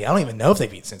Cincinnati. I don't even know if they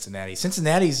beat Cincinnati.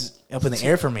 Cincinnati's up in the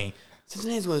air for me.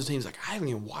 Cincinnati's one of those teams, like, I haven't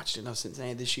even watched enough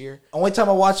Cincinnati this year. Only time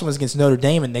I watched them was against Notre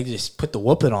Dame, and they just put the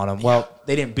whooping on them. Yeah. Well,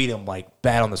 they didn't beat them, like,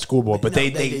 bad on the scoreboard, but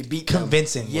they beat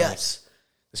convincing. Yes. Like,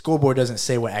 the scoreboard doesn't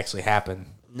say what actually happened.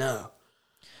 No.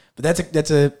 But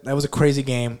that was a crazy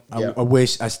game. Yeah. I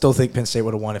still think Penn State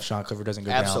would have won if Sean Clifford doesn't go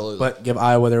down. But give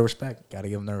Iowa their respect. Got to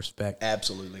give them their respect.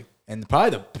 Absolutely. And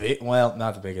probably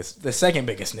not the biggest, the second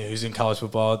biggest news in college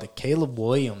football, the Caleb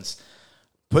Williams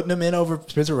putting him in over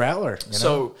Spencer Rattler.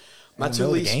 So my two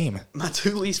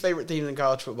least favorite teams in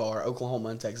college football are Oklahoma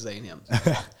and Texas A&M.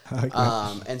 Okay.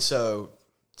 And so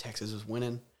Texas was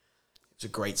winning. It was a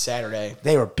great Saturday.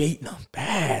 They were beating them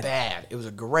bad. Bad. It was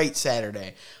a great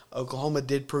Saturday. Oklahoma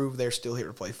did prove they're still here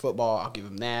to play football. I'll give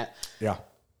them that. Yeah.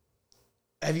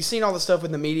 Have you seen all the stuff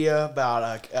in the media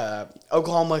about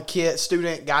Oklahoma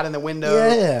student got in the window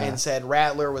and said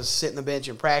Rattler was sitting the bench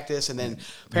in practice, and then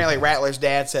apparently Rattler's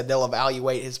dad said they'll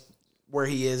evaluate where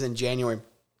he is in January.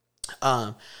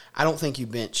 I don't think you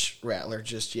bench Rattler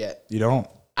just yet. You don't?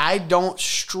 I don't,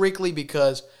 strictly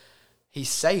because he's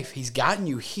safe. He's gotten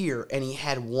you here, and he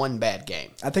had one bad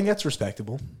game. I think that's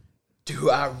respectable.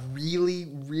 Do I really,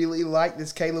 really like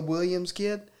this Caleb Williams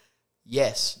kid?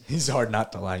 Yes. He's hard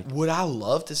not to like. Would I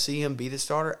love to see him be the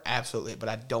starter? Absolutely. But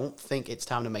I don't think it's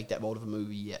time to make that bold of a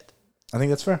move yet. I think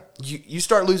that's fair. You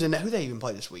start losing. Who they even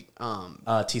play this week?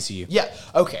 TCU. Yeah.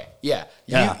 Okay. Yeah.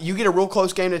 You get a real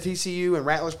close game to TCU and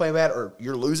Rattler's playing bad, or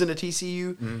you're losing to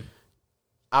TCU. Mm-hmm.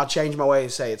 I'll change my way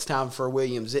and say it's time for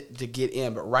Williams to get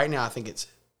in. But right now I think it's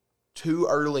too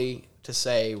early to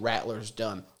say Rattler's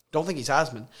done. Don't think he's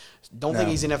Heisman. Don't think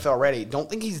he's NFL ready. Don't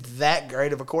think he's that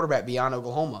great of a quarterback beyond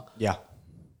Oklahoma. Yeah.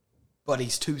 But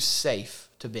he's too safe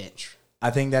to bench.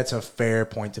 I think that's a fair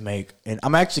point to make. And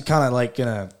I'm actually kind of like going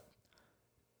to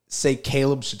say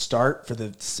Caleb should start for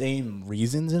the same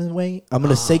reasons in a way. I'm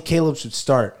going to say Caleb should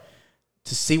start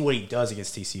to see what he does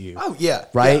against TCU. Oh, yeah.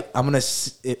 Right? Yeah. I'm going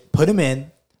to put him in,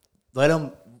 let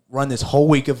him run this whole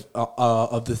week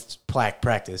of this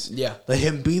practice. Yeah. Let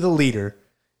him be the leader.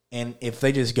 And if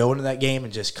they just go into that game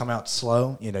and just come out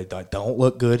slow, don't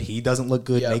look good, he doesn't look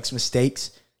good, makes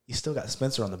mistakes, you still got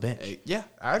Spencer on the bench. Yeah,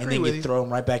 I agree with you. And then you throw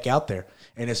him right back out there.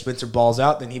 And if Spencer balls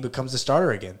out, then he becomes the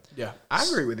starter again. Yeah, I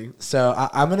agree with you. So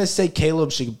I'm going to say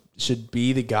Caleb should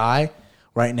be the guy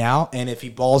right now. And if he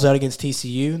balls out against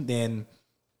TCU, then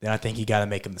I think you got to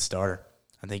make him the starter.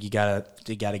 I think you got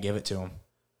to give it to him.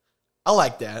 I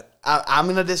like that. I'm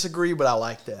going to disagree, but I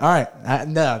like that. All right.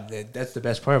 No, that's the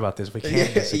best part about this. We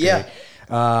can't disagree. Yeah.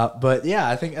 But yeah,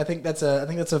 I think that's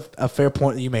a fair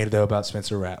point that you made though about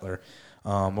Spencer Rattler.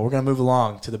 We're gonna move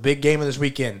along to the big game of this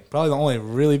weekend. Probably the only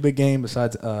really big game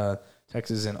besides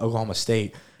Texas and Oklahoma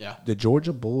State. Yeah. The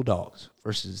Georgia Bulldogs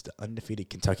versus the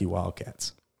undefeated Kentucky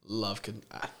Wildcats. I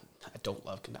don't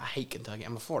love Kentucky. I hate Kentucky.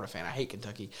 I'm a Florida fan. I hate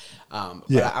Kentucky. Yeah.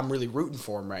 But I'm really rooting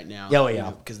for them right now.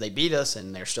 Yeah. Because they beat us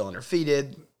and they're still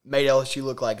undefeated. Made LSU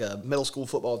look like a middle school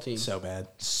football team. So bad.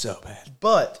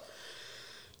 But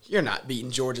you're not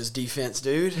beating Georgia's defense,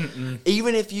 dude.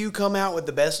 Even if you come out with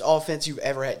the best offense you've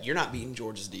ever had, you're not beating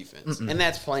Georgia's defense. And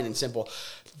that's plain and simple.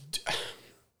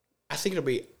 I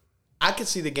think I could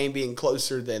see the game being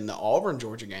closer than the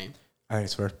Auburn-Georgia game. I think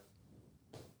it's fair.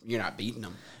 You're not beating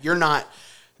them. You're not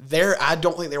there. I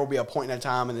don't think there will be a point in a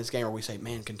time in this game where we say,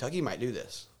 man, Kentucky might do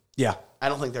this. Yeah. I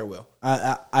don't think there will.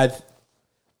 I'm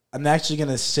actually going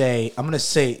to say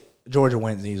Georgia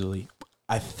wins easily.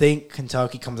 I think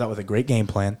Kentucky comes out with a great game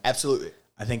plan. Absolutely.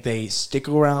 I think they stick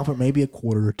around for maybe a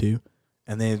quarter or two,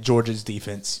 and then Georgia's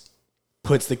defense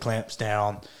puts the clamps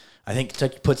down. I think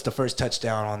Kentucky puts the first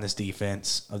touchdown on this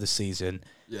defense of the season.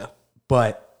 Yeah.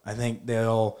 But I think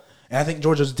I think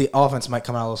Georgia's offense might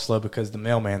come out a little slow because the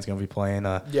mailman's going to be playing.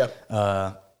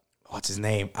 What's his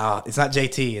name? It's not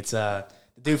JT. It's the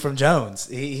dude from Jones.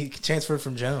 He transferred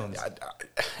from Jones.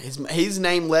 His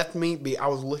name left me. I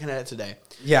was looking at it today.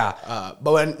 Yeah.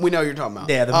 But we know who you're talking about.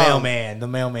 Yeah, the mailman.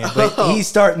 But he's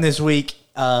starting this week.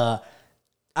 I'm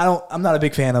not a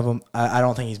big fan of him. I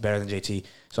don't think he's better than JT.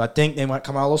 So I think they might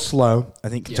come out a little slow. I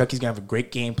think Kentucky's going to have a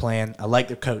great game plan. I like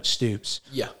their coach, Stoops.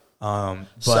 Yeah. But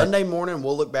Sunday morning,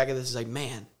 we'll look back at this and say,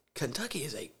 man, Kentucky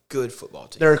is a good football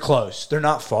team. They're close. They're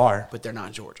not far. But they're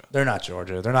not Georgia. They're not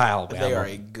Georgia. They're not Alabama. They are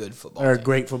a good football They're team. a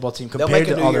great football team They'll compared make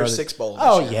a to New all Year's the Six Bowl.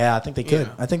 Yeah, I think they could.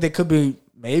 Yeah. I think they could be,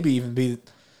 maybe even be.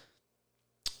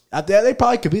 They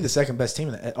probably could be the second best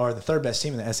team or the third best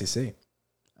team in the SEC.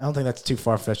 I don't think that's too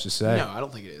far fetched to say. No, I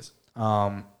don't think it is.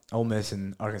 Ole Miss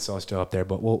and Arkansas are still up there,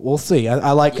 but we'll see.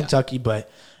 I like Kentucky, but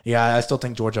I still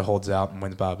think Georgia holds out and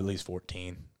wins by at least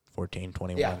 14,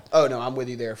 21. Yeah. Oh, no, I'm with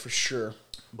you there for sure.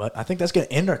 But I think that's going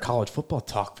to end our college football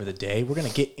talk for the day. We're going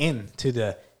to get into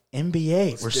the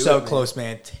NBA. We're do so it, man. close,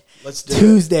 man. Let's do it.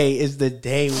 Tuesday is the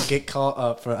day we get called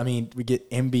up for. We get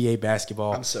NBA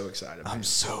basketball. I'm so excited. Man. I'm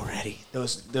so ready.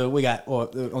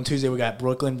 On Tuesday we got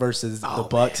Brooklyn versus the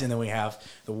Bucks, and then we have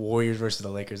the Warriors versus the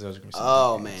Lakers. Those are going to be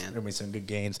some good games. They're going to be some good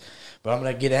games. But I'm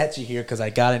going to get at you here because I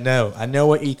got to know. I know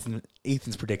what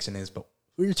Ethan's prediction is, but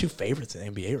who are your two favorites in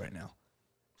the NBA right now?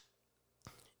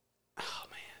 Oh,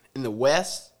 man. In the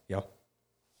West, Yep.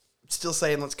 still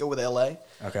saying let's go with L.A.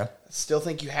 Okay. Still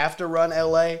think you have to run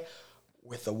L.A.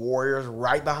 with the Warriors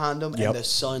right behind them Yep. and the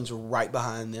Suns right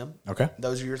behind them. Okay.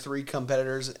 Those are your three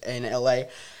competitors in L.A.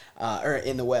 Or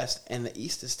in the West. And the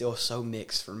East is still so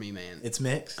mixed for me, man. It's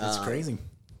mixed. It's crazy.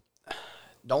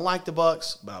 Don't like the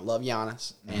Bucks, but I love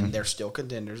Giannis, and they're still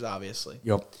contenders, obviously.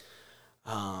 Yep.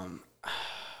 The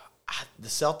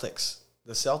Celtics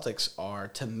are,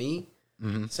 to me,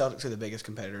 Celtics are the biggest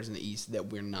competitors in the East that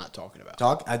we're not talking about.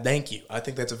 Thank you. I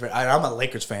think that's I'm a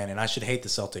Lakers fan, and I should hate the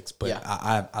Celtics, but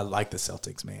Yeah. I like the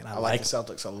Celtics, man. I like the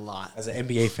Celtics a lot. As an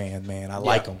NBA fan, man, I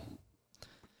like them.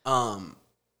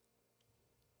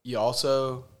 You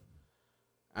also,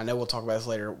 I know we'll talk about this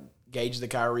later, gauge the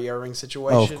Kyrie Irving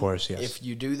situation. Oh, of course, yes. If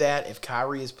you do that, if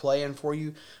Kyrie is playing for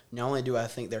you, not only do I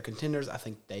think they're contenders, I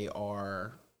think they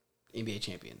are NBA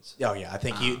champions. Oh, yeah. I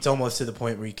think it's almost to the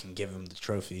point where you can give them the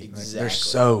trophy.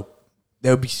 Exactly.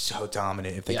 They would be so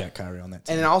dominant if they got Kyrie on that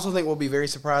team. And I also think we'll be very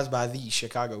surprised by the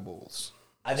Chicago Bulls.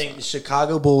 I think the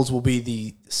Chicago Bulls will be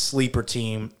the sleeper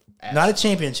team. Absolutely. Not a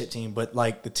championship team, but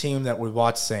like the team that we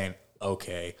watch saying,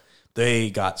 okay, they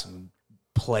got some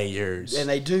players. And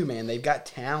they do, man. They've got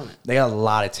talent. They got a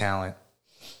lot of talent.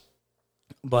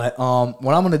 But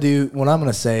what I'm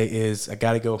gonna say is I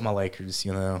got to go with my Lakers.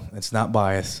 It's not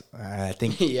bias. I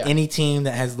think any team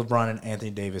that has LeBron and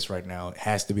Anthony Davis right now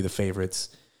has to be the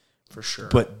favorites for sure.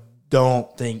 But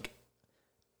don't think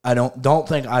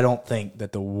that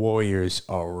the Warriors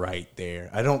are right there.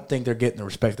 I don't think they're getting the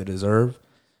respect they deserve.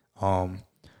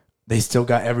 They still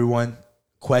got everyone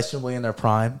questionably in their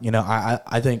prime.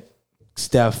 I think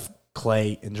Steph,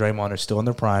 Clay, and Draymond are still in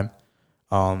their prime.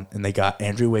 And they got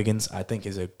Andrew Wiggins. I think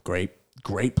is a great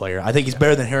player. I think he's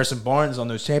better than Harrison Barnes on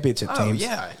those championship teams.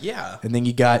 Yeah. And then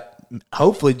you got,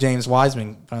 hopefully, James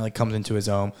Wiseman finally comes into his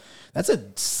own. That's a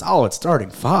solid starting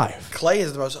five. Clay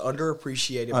is the most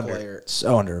underappreciated player.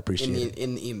 So underappreciated.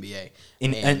 In the NBA.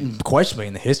 And questionably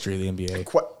in the history of the NBA.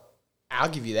 I'll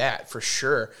give you that for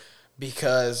sure.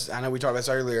 Because I know we talked about this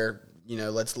earlier.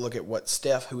 Let's look at what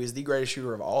Steph, who is the greatest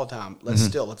shooter of all time,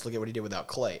 let's look at what he did without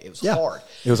Clay. It was hard.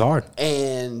 It was hard.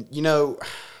 And,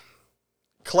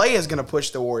 Clay is going to push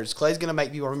the Warriors. Clay's going to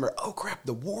make people remember, oh, crap,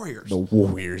 the Warriors. The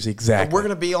Warriors, exactly. And we're going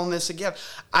to be on this again.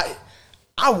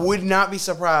 I would not be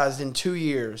surprised in 2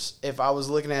 years if I was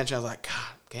looking at you and I was like,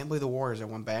 God, can't believe the Warriors are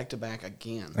won back-to-back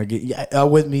again. I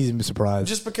wouldn't be surprised.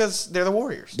 Just because they're the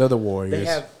Warriors. They're the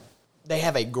Warriors. They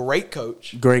have a great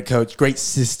coach. Great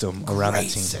system around that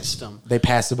team. Great system. They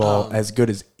pass the ball as good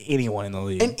as anyone in the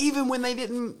league. And even when they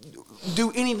didn't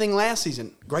do anything last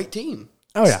season, great team.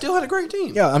 Oh, yeah. Still had a great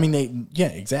team. Yeah, I mean,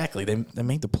 exactly. They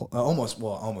made the almost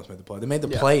made the play. They made the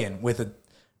play-in with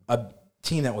a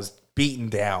team that was beaten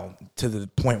down to the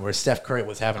point where Steph Curry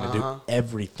was having to do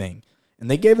everything.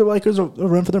 And they gave the Lakers a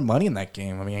run for their money in that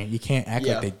game. I mean, you can't act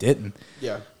like they didn't.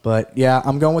 Yeah. But, yeah,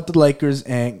 I'm going with the Lakers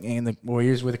and the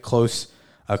Warriors with a close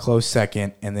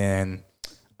second. And then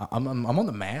I'm on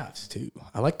the Mavs, too.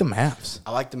 I like the Mavs.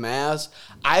 I like the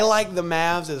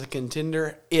Mavs as a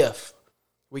contender if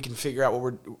we can figure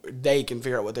out they can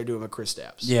figure out what they're doing with Chris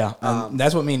Stapps. Yeah,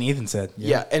 that's what me and Ethan said.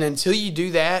 Yeah, and until you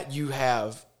do that, you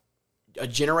have a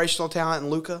generational talent in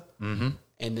Luka, and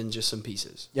then just some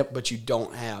pieces. Yep. But you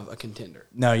don't have a contender.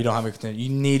 No, you don't have a contender. You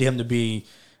need him to be.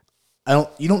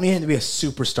 You don't need him to be a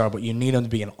superstar, but you need him to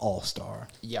be an all-star.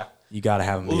 Yeah. You got to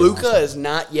have him. Luka is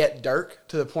not yet Dirk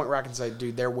to the point where I can say,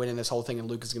 dude, they're winning this whole thing, and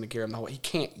Luka's going to carry him the whole way. He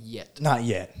can't yet. Not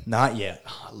yet.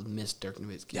 Oh, I miss Dirk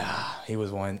Nowitzki. Yeah, he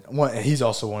was one. He's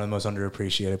also one of the most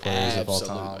underappreciated players of all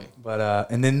time. But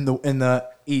and then in the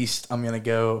East, I'm gonna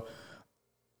go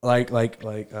like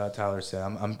Tyler said.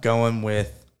 I'm going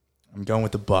with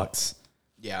the Bucks.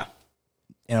 Yeah.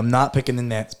 And I'm not picking the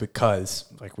Nets because,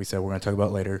 like we said, we're going to talk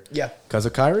about later. Yeah. Because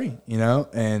of Kyrie,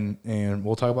 and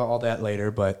we'll talk about all that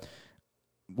later. But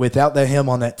without him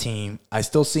on that team, I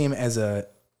still see him as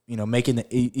making the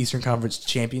Eastern Conference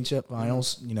Championship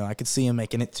Finals. I could see him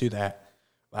making it to that.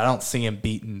 But I don't see him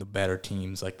beating the better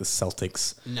teams like the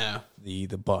Celtics. No. The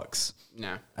Bucks.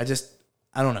 No. I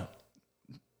don't know.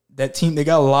 That team, they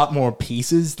got a lot more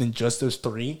pieces than just those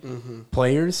three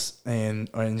players and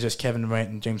just Kevin Durant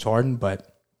and James Harden, but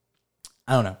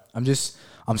I don't know.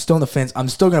 I'm still on the fence. I'm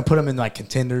still going to put them in like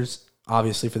contenders,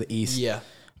 obviously, for the East. Yeah.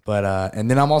 But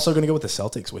and then I'm also going to go with the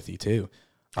Celtics with you too.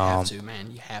 You have to,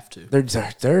 man. You have to.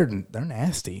 They're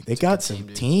nasty. They got some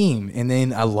team, and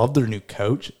then I love their new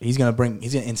coach. He's gonna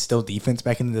instill defense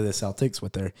back into the Celtics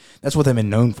that's what they've been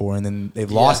known for. And then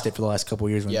they've lost it for the last couple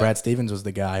of years when Brad Stevens was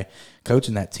the guy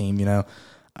coaching that team.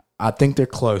 I think they're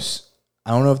close.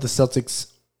 I don't know if the Celtics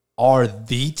are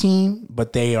the team,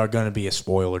 but they are going to be a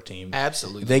spoiler team.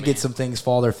 Absolutely, they get some things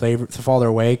fall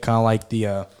their way, kind of like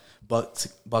the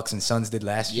Bucks and Suns did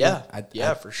last year.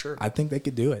 Yeah, for sure. I think they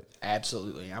could do it.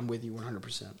 Absolutely, I'm with you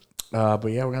 100%. But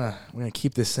yeah, we're gonna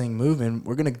keep this thing moving.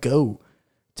 We're gonna go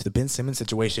to the Ben Simmons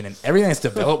situation and everything that's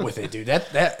developed with it, dude.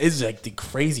 That is like the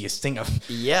craziest thing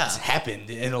that's happened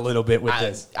in a little bit with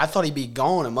this. I thought he'd be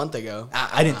gone a month ago.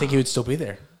 I didn't think he would still be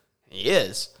there. He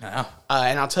is. No.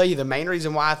 And I'll tell you the main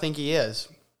reason why I think he is.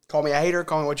 Call me a hater,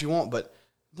 call me what you want, but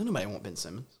don't nobody want Ben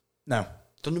Simmons. No.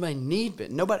 Don't nobody need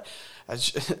Ben. Nobody.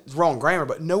 It's wrong grammar,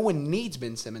 but no one needs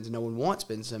Ben Simmons. No one wants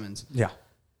Ben Simmons. Yeah.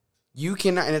 You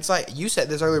cannot, and it's like you said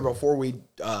this earlier before we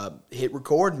hit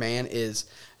record, man, is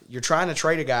you're trying to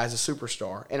trade a guy as a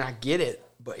superstar, and I get it,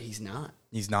 but he's not.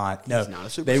 He's not. No, he's not a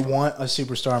superstar. They want a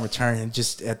superstar in return, and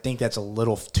I think that's a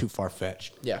little too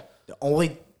far-fetched. Yeah. The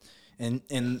only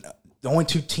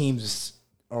two teams,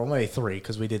 or maybe three,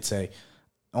 because we did say,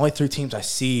 only three teams I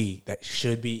see that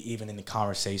should be even in the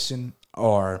conversation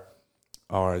are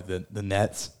the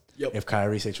Nets. Yep. If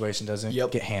Kyrie's situation doesn't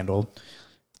get handled.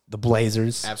 The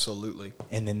Blazers. Absolutely.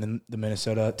 And then the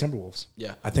Minnesota Timberwolves.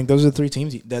 Yeah. I think those are the three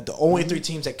teams, the only three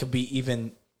teams that could be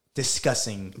even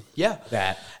discussing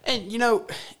that.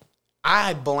 And,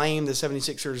 I blame the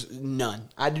 76ers none.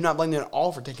 I do not blame them at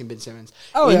all for taking Ben Simmons.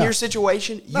 In your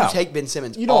situation, you take Ben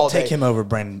Simmons all day. You don't take him over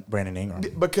Brandon Ingram.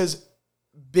 Because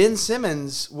Ben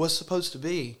Simmons was supposed to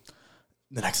be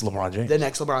the next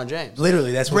LeBron James.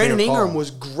 Literally, that's what Brandon they were Ingram calling.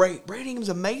 was great. Brandon Ingram's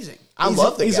amazing. I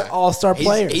love the guy. He's an all-star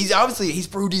player. He's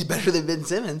proved he's better than Ben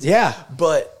Simmons. Yeah.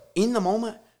 But in the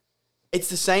moment, it's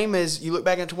the same as you look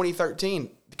back in 2013.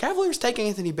 The Cavaliers take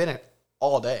Anthony Bennett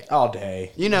all day. All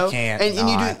day. You know, can't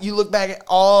and you look back at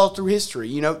all through history.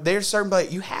 You know, there's certain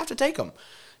players you have to take them.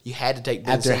 You had to take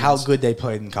Ben after Simmons. how good they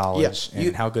played in college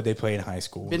and how good they played in high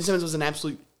school. Ben Simmons was an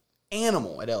absolute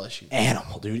animal at LSU.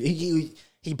 Animal, dude.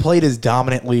 He played as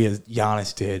dominantly as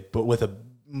Giannis did, but with a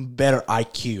better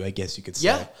IQ, I guess you could say.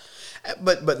 Yeah.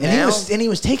 But and now he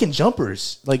was taking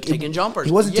jumpers. jumpers.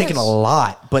 He wasn't taking a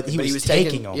lot, but he was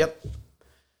taking them. Yep.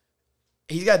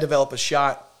 He's got to develop a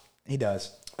shot. He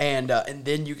does. And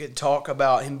then you can talk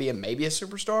about him being maybe a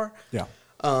superstar. Yeah.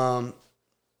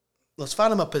 Let's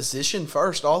find him a position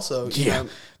first also. Yeah.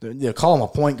 Call him a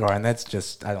point guard, and that's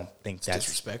just, I don't think that's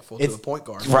disrespectful to a point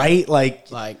guard. Right?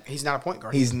 Like, he's not a point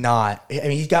guard. He's not. I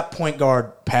mean, he's got point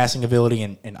guard passing ability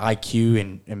and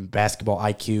IQ and basketball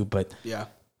IQ, but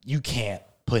you can't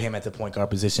put him at the point guard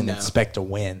position and expect to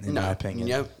win, in my opinion.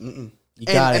 You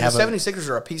gotta have the 76ers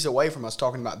are a piece away from us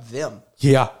talking about them.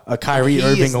 Yeah, a Kyrie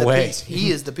Irving away. Piece.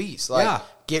 He is the piece.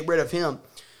 Get rid of him.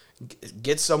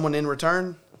 Get someone in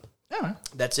return. Yeah.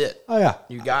 That's it. Oh, yeah.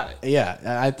 You got it. Yeah,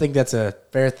 I think that's a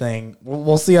fair thing.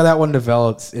 We'll see how that one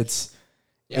develops. It's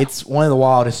one of the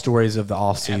wildest stories of the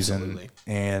offseason. Absolutely.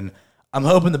 And I'm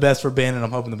hoping the best for Ben, and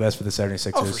I'm hoping the best for the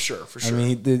 76ers. Oh, for sure. I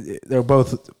mean, they're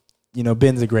both,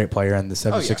 Ben's a great player, and the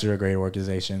 76ers are a great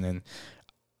organization, and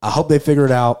I hope they figure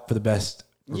it out for the best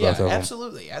for both of them.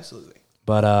 Absolutely.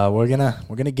 But we're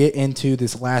gonna get into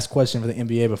this last question for the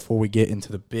NBA before we get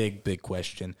into the big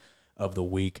question of the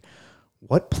week.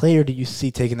 What player do you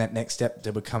see taking that next step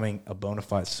to becoming a bona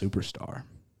fide superstar?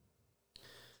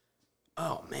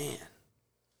 Oh man,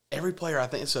 every player I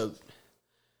think so.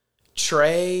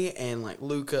 Trey and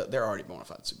Luka, they're already bona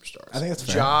fide superstars. I think that's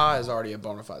fair. Ja is already a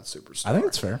bona fide superstar. I think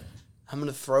it's fair. I'm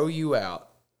gonna throw you out.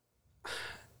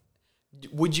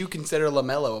 Would you consider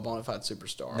LaMelo a bona fide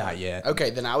superstar? Not yet. Okay,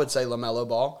 then I would say LaMelo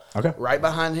Ball. Okay. Right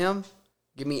behind him,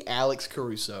 give me Alex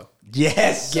Caruso.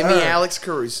 Yes, Give me Alex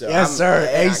Caruso. Yes, sir.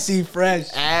 AC fresh.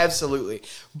 Absolutely.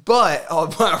 But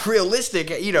on my realistic,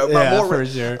 for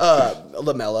sure.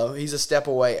 LaMelo, he's a step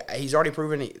away. He's already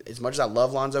proven, as much as I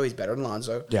love Lonzo, he's better than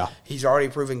Lonzo. Yeah. He's already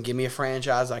proven, give me a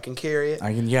franchise, I can carry it.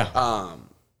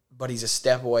 But he's a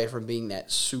step away from being that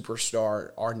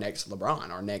superstar, our next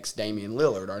LeBron, our next Damian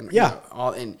Lillard.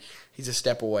 And he's a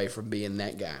step away from being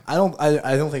that guy. I don't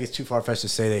think it's too far-fetched to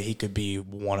say that he could be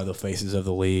one of the faces of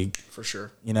the league. For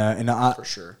sure. For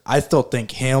sure. I still think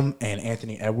him and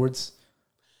Anthony Edwards,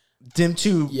 them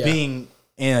two being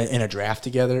in a draft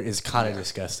together is kind of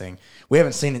disgusting. We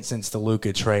haven't seen it since the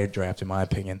Luka Trey draft, in my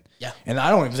opinion. Yeah. And I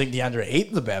don't even think DeAndre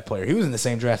Ayton's a bad player. He was in the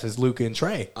same draft as Luka and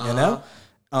Trey,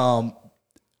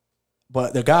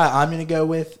 But the guy I'm going to go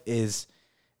with is,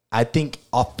 I think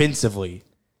offensively,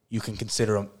 you can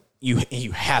consider him.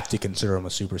 You have to consider him a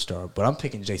superstar. But I'm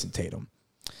picking Jason Tatum.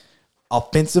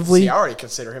 Offensively, I already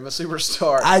consider him a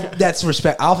superstar. That's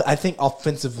respect. I think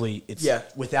offensively, it's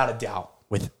without a doubt.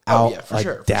 For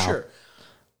sure.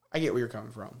 I get where you're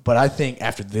coming from. But I think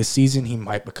after this season, he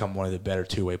might become one of the better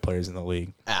two-way players in the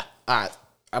league. All right.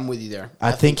 I'm with you there.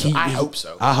 I think so. I hope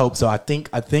so. I hope so. I think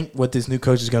what this new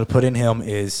coach is going to put in him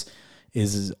is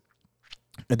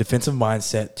a defensive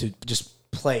mindset to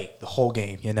just play the whole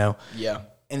game, Yeah.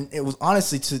 And it was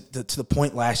honestly to the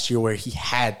point last year where he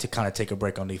had to kind of take a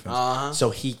break on defense. So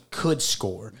he could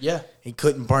score. Yeah. He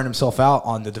couldn't burn himself out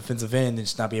on the defensive end and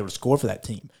just not be able to score for that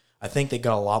team. I think they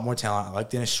got a lot more talent. I like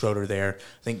Dennis Schroeder there.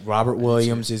 I think Robert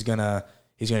Williams is gonna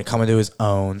come into his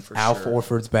own. Al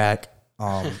Horford's back.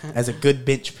 As a good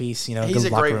bench piece, he's good a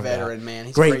great veteran, guy. man.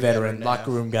 He's great veteran,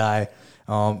 locker room guy.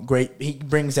 Great. He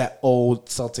brings that old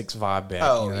Celtics vibe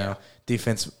back.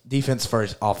 Defense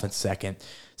first, offense second.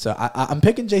 So I'm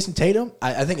picking Jason Tatum.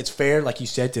 I think it's fair, like you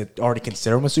said, to already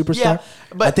consider him a superstar. Yeah,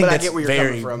 but I think I that's get where you're very,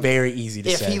 coming from. very easy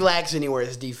to say. If he lacks anywhere,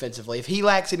 it's defensively. If he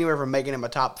lacks anywhere from making him a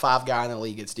top 5 guy in the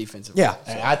league, it's defensively. Yeah,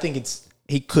 so I think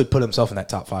he could put himself in that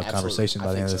top 5 conversation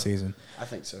by the end of the season. I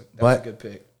think so. That's a good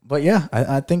pick. But yeah,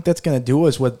 I think that's going to do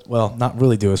us with, well, not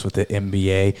really do us with the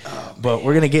NBA, but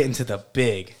we're going to get into the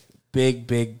big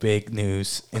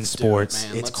news in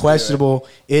sports. It's questionable.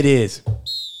 It is.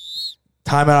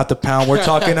 Timeout at the pound. We're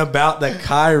talking about the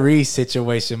Kyrie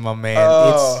situation, my man.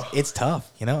 It's tough,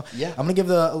 Yeah. I'm gonna give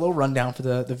a little rundown for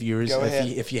the viewers.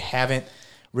 If you haven't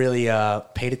really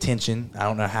paid attention, I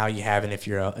don't know how you haven't if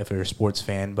you're a sports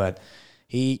fan, but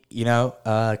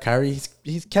Kyrie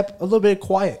he's kept a little bit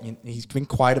quiet. He's been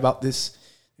quiet about this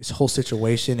whole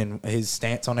situation and his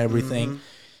stance on everything.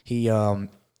 He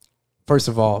first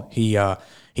of all he's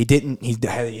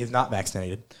not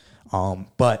vaccinated,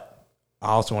 but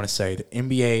I also want to say the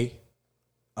NBA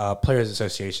Players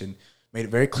Association made it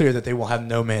very clear that they will have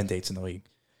no mandates in the league.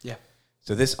 Yeah.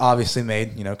 So this obviously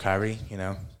made, Kyrie,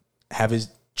 have his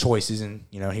choices, and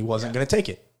he wasn't going to take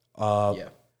it.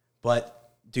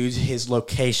 But due to his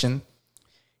location,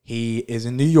 he is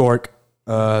in New York,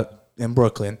 in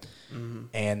Brooklyn,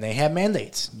 and they have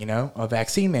mandates, a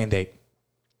vaccine mandate.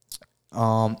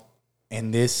 And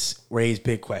this raised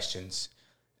big questions.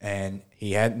 And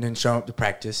he hadn't been shown up to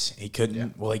practice. He couldn't. Yeah.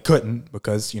 Well, he couldn't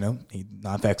because, he's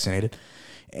not vaccinated.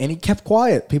 And he kept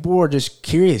quiet. People were just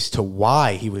curious to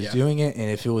why he was doing it, and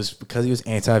if it was because he was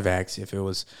anti-vax, if it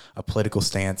was a political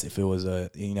stance, if it was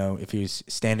if he was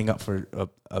standing up for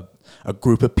a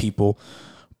group of people.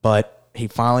 But he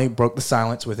finally broke the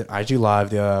silence with an IG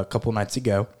Live a couple of nights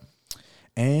ago,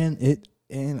 and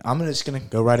I'm just gonna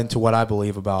go right into what I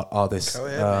believe about all this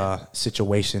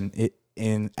situation.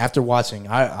 And after watching,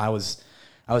 I was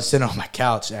sitting on my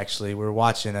couch. Actually, we were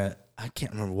watching I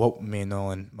can't remember what me and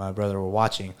Nolan, my brother, were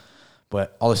watching,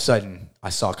 but all of a sudden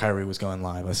I saw Kyrie was going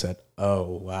live. I said, "Oh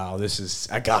wow,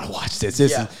 I gotta watch this.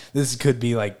 This could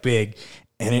be like big,"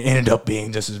 and it ended up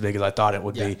being just as big as I thought it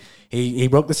would be. He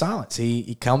broke the silence.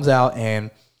 He comes out and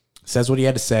says what he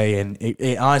had to say, and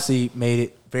it honestly made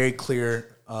it very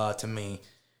clear to me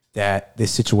that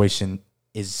this situation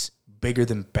is bigger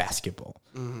than basketball.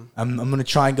 Mm-hmm. I'm going to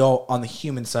try and go on the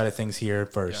human side of things here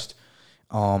first.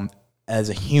 Yeah. As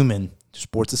a human,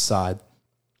 sports aside,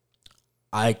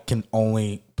 I can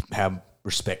only have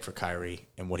respect for Kyrie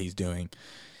and what he's doing.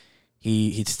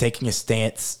 He's taking a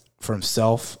stance for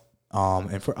himself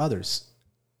and for others,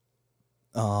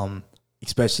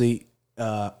 especially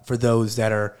for those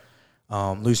that are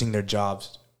losing their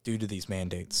jobs due to these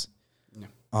mandates.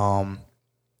 Yeah.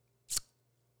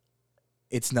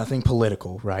 It's nothing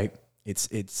political, right?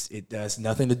 It has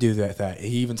nothing to do with that.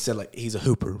 He even said, like, he's a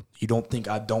hooper. You don't think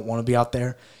I don't want to be out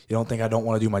there? You don't think I don't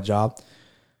want to do my job?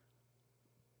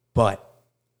 But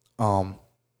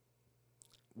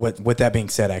with that being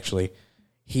said, actually,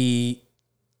 he's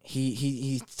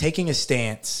taking a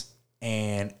stance,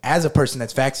 and as a person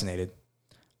that's vaccinated,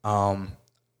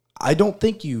 I don't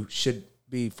think you should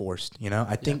be forced.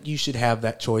 I think you should have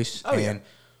that choice, and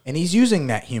he's using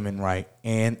that human right,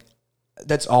 and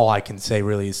that's all I can say,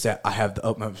 really, is that I have the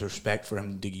utmost respect for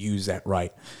him to use that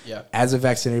right. Yeah. As a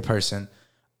vaccinated person,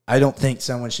 I don't think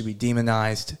someone should be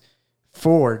demonized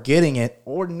for getting it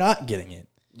or not getting it.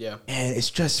 Yeah. And it's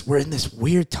just, we're in this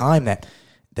weird time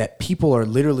that people are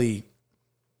literally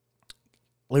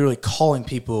calling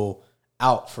people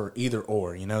out for either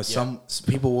or. Some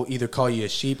people will either call you a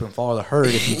sheep and follow the herd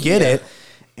if you get it,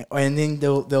 and then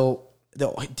they'll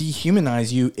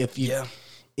dehumanize you if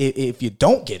you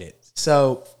don't get it.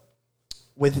 So,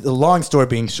 with the long story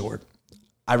being short,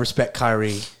 I respect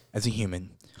Kyrie as a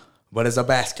human, but as a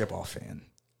basketball fan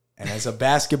and as a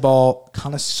basketball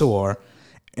connoisseur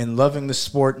and loving the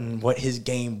sport and what his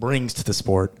game brings to the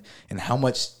sport and how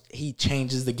much he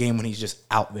changes the game when he's just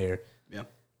out there,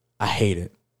 I hate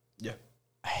it. Yeah,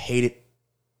 I hate it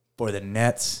for the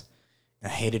Nets. I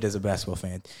hate it as a basketball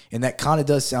fan, and that kind of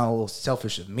does sound a little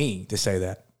selfish of me to say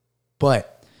that,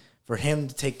 but for him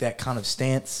to take that kind of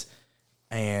stance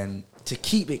and to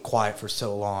keep it quiet for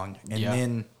so long and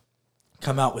then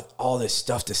come out with all this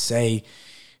stuff to say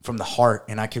from the heart,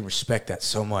 and I can respect that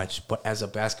so much. But as a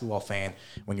basketball fan,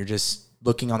 when you're just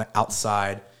looking on the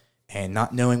outside and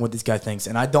not knowing what this guy thinks,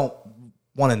 and I don't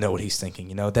want to know what he's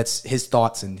thinking, that's his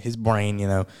thoughts and his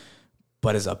brain,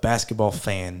 but as a basketball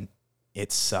fan,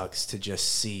 it sucks to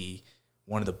just see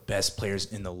one of the best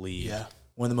players in the league,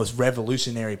 one of the most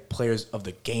revolutionary players of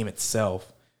the game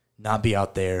itself, not be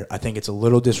out there. I think it's a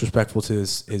little disrespectful to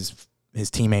his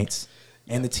teammates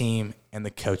and the team and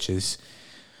the coaches.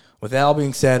 With that all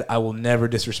being said, I will never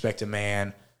disrespect a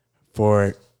man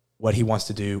for what he wants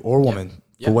to do, or a woman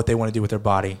for what they want to do with their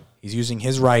body. He's using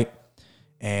his right,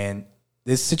 and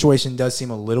this situation does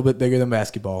seem a little bit bigger than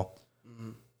basketball.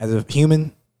 Mm-hmm. As a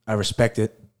human, I respect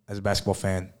it. As a basketball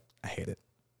fan, I hate it.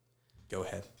 Go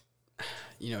ahead.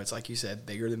 It's like you said,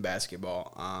 bigger than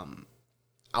basketball.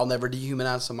 I'll never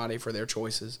dehumanize somebody for their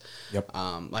choices. Yep.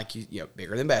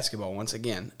 Bigger than basketball. Once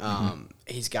again,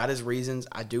 he's got his reasons.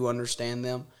 I do understand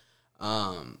them.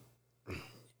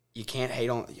 You can't hate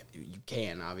on. You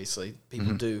can, obviously.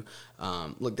 People do.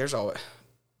 Look, there's always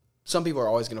some people are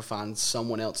always going to find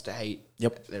someone else to hate.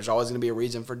 Yep. There's always going to be a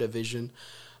reason for division.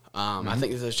 I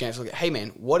think there's a chance to look at, hey, man,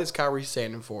 what is Kyrie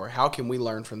standing for? How can we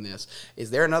learn from this?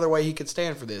 Is there another way he could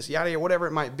stand for this? Yada, yada, whatever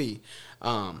it might be.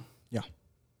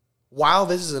 While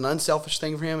this is an unselfish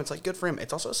thing for him, it's like good for him.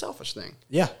 It's also a selfish thing.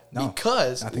 Yeah. No,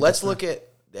 because let's look at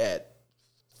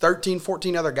 13,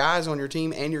 14 other guys on your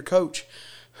team and your coach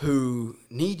who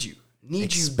need you.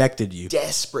 Expected you.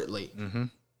 Desperately. Mm-hmm.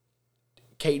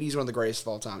 KD's one of the greatest of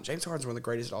all time. James Harden's one of the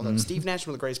greatest of all time. Steve Nash,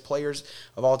 one of the greatest players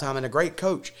of all time, and a great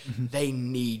coach. They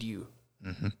need you.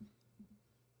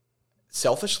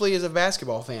 Selfishly, as a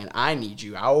basketball fan, I need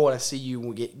you. I want to see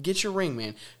you get your ring,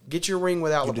 man. Get your ring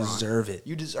without LeBron. You deserve it.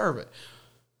 You deserve it.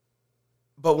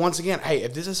 But once again, hey,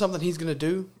 if this is something he's going to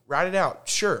do, write it out.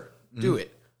 Sure, do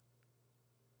it.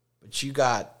 But you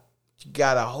got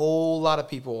a whole lot of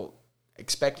people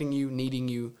expecting you, needing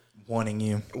you, wanting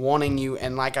you,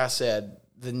 and like I said,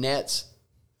 the Nets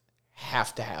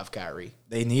have to have Kyrie.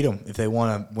 They need him if they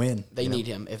want to win. They need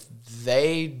him. If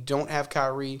they don't have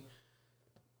Kyrie,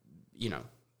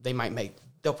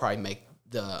 they'll probably make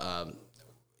the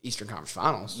Eastern Conference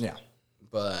Finals. Yeah,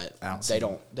 but they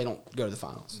don't go to the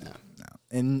finals. No.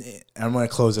 And I'm going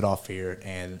to close it off here,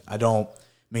 and I don't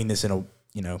mean this in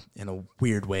a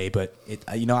weird way, but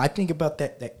I think about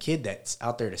that kid that's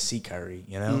out there to see Kyrie,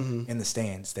 in the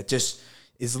stands, that just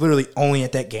is literally only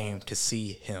at that game to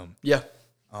see him. Yeah.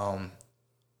 And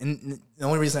the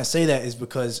only reason I say that is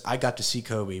because I got to see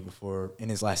Kobe before in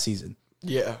his last season.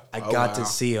 Yeah. I got to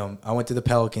see him. I went to the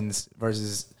Pelicans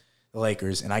versus the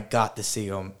Lakers, and I got to see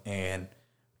him and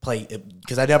play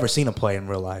because I'd never seen him play in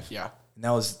real life. Yeah. And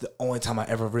that was the only time I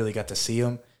ever really got to see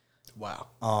him. Wow.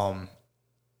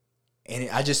 And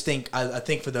I just think, I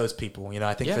think for those people,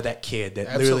 I think for that kid that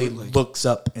Absolutely. literally looks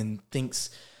up and thinks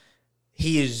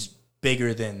he is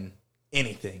bigger than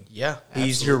anything. Yeah.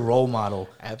 He's your role model.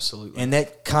 Absolutely. And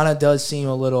that kind of does seem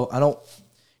a little,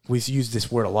 we've used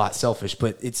this word a lot, selfish,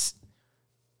 but it's,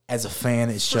 as a fan,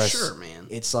 it's for just, sure, man.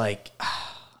 It's like,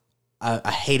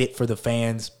 I hate it for the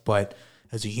fans, but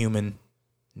as a human,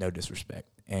 no disrespect.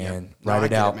 And write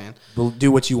it out, man. Do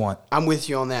what you want. I'm with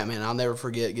you on that, man. I'll never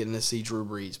forget getting to see Drew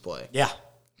Brees play. Yeah.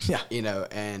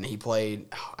 And he played.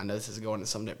 I know this is going to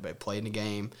something, but played in a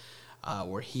game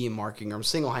where he and Mark Ingram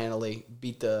single-handedly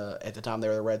beat at the time they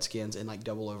were the Redskins in like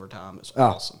double overtime. It was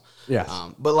awesome. Yeah.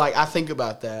 But like I think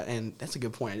about that, and that's a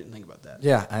good point. I didn't think about that.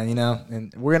 Yeah, and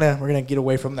and we're gonna get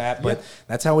away from that, but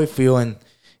that's how we feel. And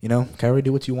Kyrie,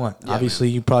 do what you want. Yeah, Obviously,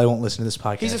 you probably won't listen to this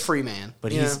podcast. He's a free man,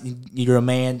 but you're a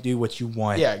man. Do what you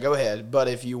want. Yeah, go ahead. But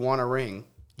if you want a ring,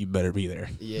 you better be there.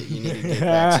 Yeah, you need to get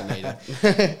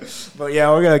vaccinated. But yeah,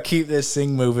 we're gonna keep this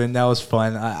thing moving. That was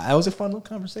fun. That was a fun little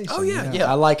conversation. Oh yeah, yeah.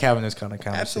 I like having this kind of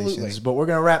conversations. Absolutely. But we're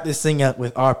gonna wrap this thing up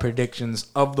with our predictions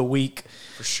of the week.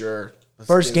 For sure.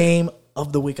 First game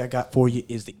of the week I got for you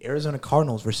is the Arizona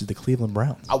Cardinals versus the Cleveland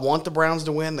Browns. I want the Browns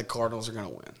to win. The Cardinals are gonna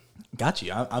win. Got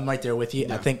you. I'm right there with you.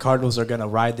 Yeah. I think Cardinals are going to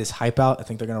ride this hype out. I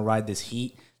think they're going to ride this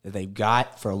heat that they've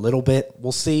got for a little bit.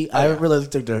 We'll see. I haven't really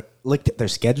looked at their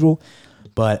schedule,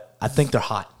 but I think they're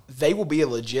hot. They will be a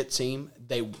legit team.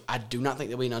 I do not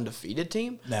think they'll be an undefeated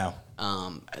team. No.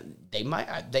 They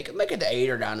could make it to 8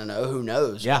 or 9-0. Who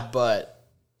knows? Yeah. But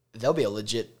they'll be a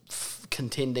legit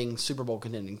Super Bowl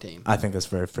contending team. I think that's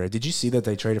very fair. Did you see that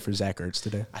they traded for Zach Ertz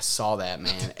today? I saw that,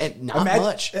 man. And not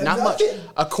much. Nothing.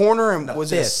 A corner and was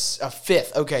fifth. a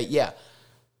fifth. Okay, yeah.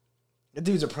 The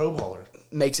dude's a Pro Bowler.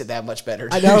 Makes it that much better.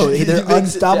 I know. They're Makes it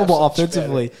unstoppable that much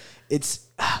offensively.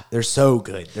 better. They're so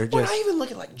good. They're When just. I even look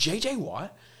at like J.J.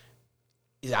 Watt,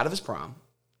 he's out of his prime.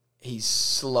 He's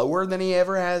slower than he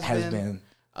ever has been.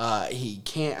 He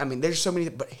can't. I mean, there's so many,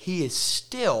 but he is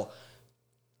still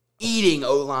eating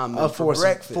O-linemen for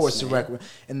breakfast.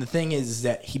 And the thing is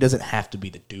that he doesn't have to be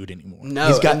the dude anymore. No,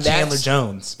 he's got Chandler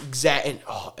Jones. Exactly.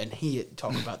 And he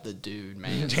talk about the dude,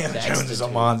 man. Chandler Jones is a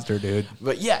monster, dude.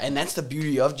 But yeah, and that's the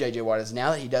beauty of J.J. Watt is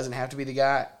now that he doesn't have to be the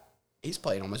guy. He's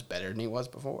playing almost better than he was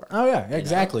before. Oh yeah,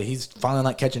 exactly. He's finally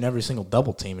not catching every single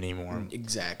double team anymore.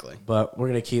 Exactly. But we're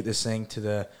gonna keep this thing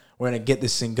we're gonna get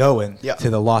this thing going to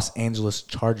the Los Angeles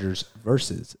Chargers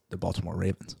versus the Baltimore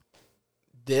Ravens.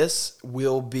 This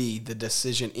will be the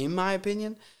decision, in my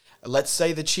opinion. Let's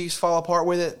say the Chiefs fall apart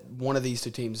with it. One of these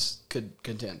two teams could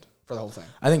contend for the whole thing.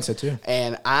 I think so, too.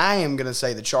 And I am going to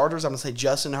say the Chargers. I'm going to say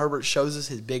Justin Herbert shows us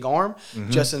his big arm.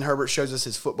 Mm-hmm. Justin Herbert shows us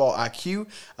his football IQ.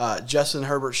 Justin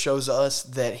Herbert shows us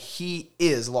that he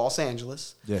is Los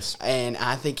Angeles. Yes. And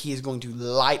I think he is going to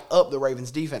light up the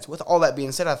Ravens' defense. With all that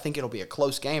being said, I think it'll be a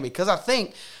close game because I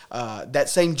think that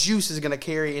same juice is going to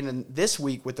carry in this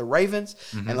week with the Ravens.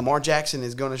 Mm-hmm. And Lamar Jackson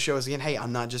is going to show us again, hey,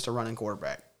 I'm not just a running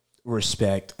quarterback.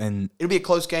 Respect. And it'll be a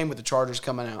close game with the Chargers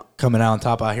coming out on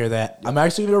top. I hear that. I'm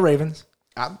actually the Ravens.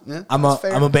 I'm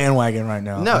a bandwagon right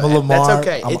now. No, I'm a Lamar. that's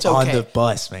okay. I'm it's okay. on the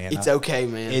bus, man. It's okay,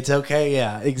 man. It's okay.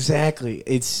 Yeah, exactly.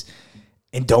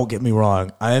 And don't get me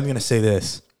wrong. I am going to say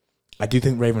this. I do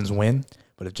think Ravens win,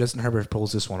 but if Justin Herbert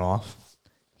pulls this one off,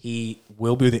 he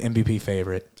will be the MVP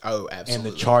favorite. Oh, absolutely.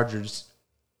 And the Chargers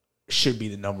should be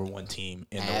the number one team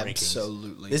in the rankings.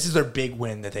 Absolutely. This is their big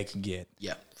win that they can get.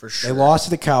 Yeah, for sure. They lost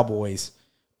to the Cowboys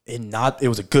It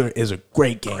was a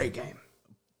great game. Great game.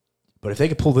 But if they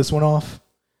could pull this one off,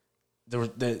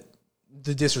 the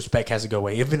disrespect has to go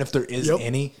away. Even if there is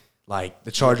any, like,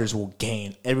 the Chargers will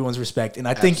gain everyone's respect. And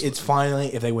I think it's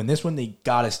finally, if they win this one, they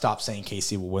got to stop saying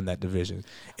KC will win that division.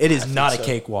 It is not a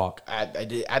cakewalk.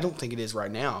 I don't think it is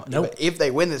right now. Nope. If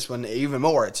they win this one, even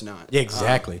more, it's not. Yeah,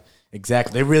 exactly.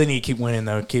 Exactly. They really need to keep winning,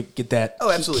 though. Get that.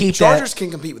 Oh, absolutely. Keep Chargers that. can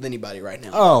compete with anybody right now.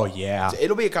 Oh, yeah.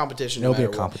 It'll be a competition. It'll be a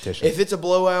competition. If it's a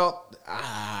blowout,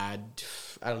 I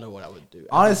don't know what I would do.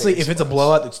 Honestly, if it's a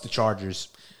blowout, it's the Chargers.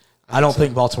 I don't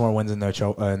think Baltimore wins in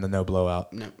the no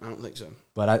blowout. No, I don't think so.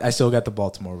 But I still got the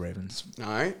Baltimore Ravens. All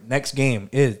right. Next game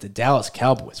is the Dallas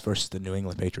Cowboys versus the New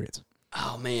England Patriots.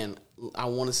 Oh, man. I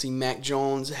want to see Mac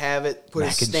Jones have it, put a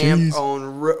Mac and stamp cheese.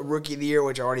 on Rookie of the Year,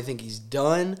 which I already think he's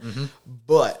done. Mm-hmm.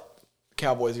 But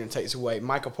Cowboys are going to take this away.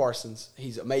 Michael Parsons,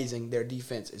 he's amazing. Their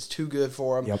defense is too good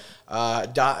for him.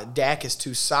 Yep. Dak is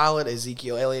too solid.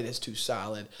 Ezekiel Elliott is too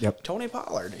solid. Yep. Tony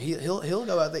Pollard, he'll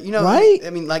go out there. You know, right?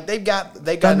 I mean, like they've got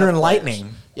Thunder enough and players.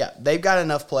 lightning. Yeah, they've got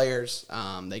enough players.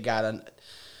 They got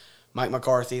Mike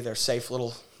McCarthy,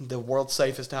 the world's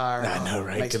safest hire. I know,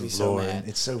 right? Makes Good me so Lord. mad.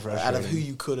 It's so frustrating. Out of who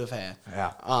you could have had.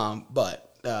 Yeah.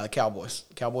 But Cowboys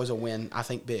will win. I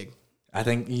think big.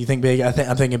 You think big? I'm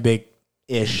thinking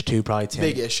big-ish too. Probably 10.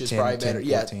 Big-ish is 10, probably 10, better.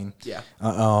 14.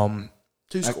 Yeah.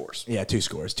 Two scores. Yeah, 2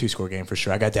 scores. 2-score game for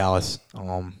sure. I got Dallas.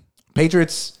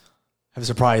 Patriots have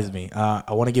surprised me.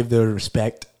 I want to give them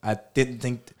respect. I didn't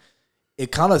think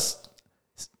it kind of.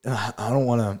 I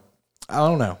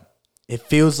don't know. It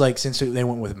feels like since they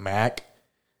went with Mac,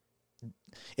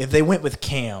 if they went with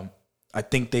Cam, I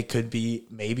think they could be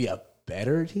maybe a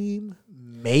better team.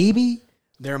 Maybe.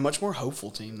 They're a much more hopeful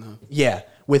team, though. Yeah,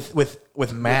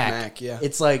 with Mac, yeah.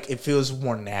 It's like it feels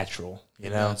more natural, you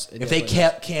know. It If they definitely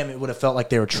kept Cam, it would have felt like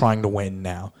they were trying to win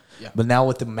now. Yeah. But now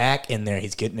with the Mac in there,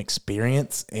 he's getting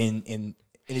experience, and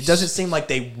it doesn't seem like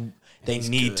they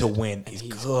need to win. He's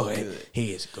good.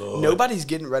 He is good. Nobody's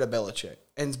getting rid of Belichick.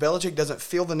 And Belichick doesn't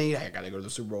feel the need, hey, I got to go to the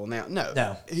Super Bowl now. No.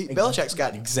 Belichick's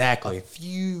got a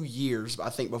few years, I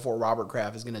think, before Robert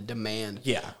Kraft is going to demand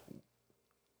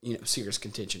serious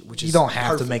contention, which is you don't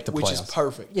have perfect, to make the playoffs. Which is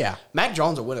perfect. Yeah. Mac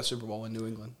Jones will win a Super Bowl in New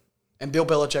England. And Bill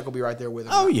Belichick will be right there with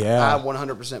him. Oh, yeah. I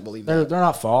 100% believe They're that.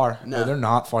 not far. No. They're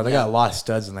not far. They got a lot of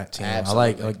studs in that team.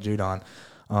 Absolutely. I like Judon.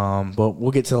 But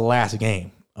we'll get to the last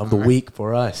game of the week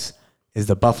for us is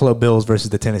the Buffalo Bills versus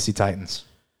the Tennessee Titans.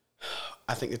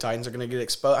 I think the Titans are going to get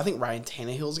exposed. I think Ryan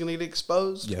Tannehill is going to get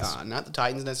exposed. Yes. Not the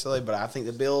Titans necessarily, but I think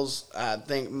the Bills, I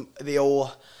think the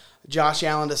old Josh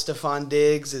Allen to Stephon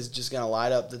Diggs is just going to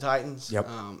light up the Titans. Yep.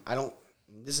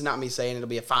 This is not me saying it'll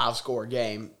be a 5-score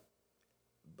game,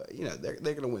 but they're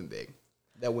going to win big.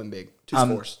 They'll win big. 2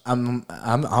 scores. I'm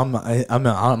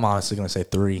honestly going to say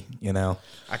 3,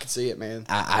 I can see it, man.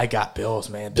 I got Bills,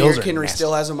 man. Bills Derrick Henry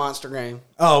still has a monster game.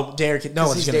 Oh, Derrick. No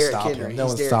one's going to Derrick stop Henry. him. No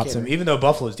one He's stops Derrick him. Even though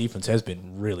Buffalo's defense has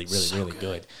been really, really, really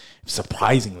good.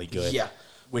 Surprisingly good. Yeah.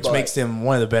 Which makes them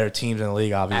one of the better teams in the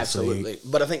league, obviously. Absolutely.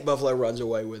 But I think Buffalo runs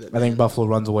away with it. I think Buffalo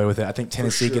runs away with it. I think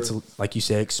Tennessee gets, like you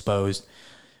said, exposed.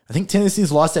 I think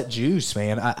Tennessee's lost that juice,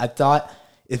 man. I thought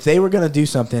if they were going to do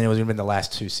something, it was going to be in the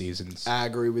last 2 seasons. I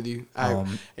agree with you.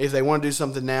 If they want to do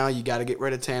something now, you got to get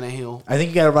rid of Tannehill. I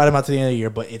think you got to ride him out to the end of the year,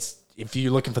 but if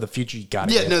you're looking for the future, you got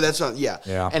to. Yeah, no, that's not.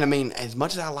 Yeah. And I mean, as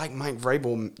much as I like Mike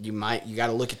Vrabel, you got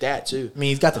to look at that too. I mean,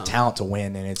 he's got the talent to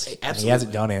win, and he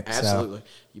hasn't done it. Absolutely. So.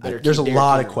 You better There's a keep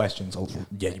lot Derrick of questions.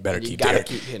 Yeah, you better keep gotta Derrick.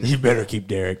 keep Henry. You better keep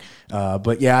Derrick.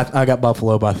 But yeah, I got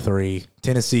Buffalo by 3.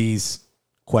 Tennessee's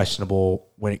questionable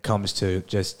when it comes to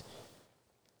just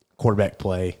quarterback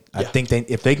play. I think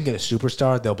if they can get a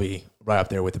superstar, they'll be right up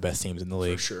there with the best teams in the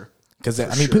league. For sure. Because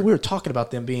we were talking about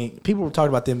them being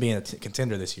a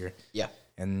contender this year. Yeah.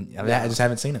 And I just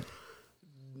haven't seen it.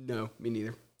 No, me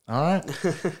neither. All right.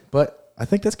 But I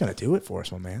think that's going to do it for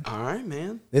us, my man. All right,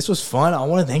 man. This was fun. I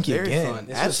want to thank you Very again. fun.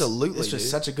 Absolutely, This was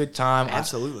dude. such a good time.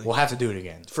 Absolutely. We'll have to do it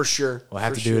again. For sure. We'll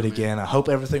have For to do sure, it man. again. I hope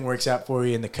everything works out for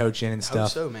you in the coaching and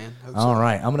stuff. Hope so, man. Hope All so.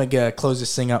 right. I'm going to close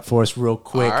this thing up for us real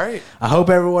quick. All right. I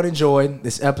hope everyone enjoyed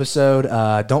this episode.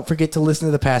 Don't forget to listen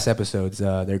to the past episodes.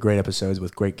 They're great episodes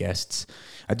with great guests.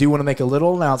 I do want to make a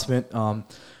little announcement.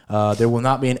 There will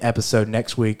not be an episode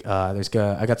next week. I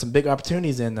got some big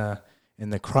opportunities in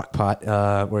the crock pot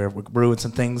where we're brewing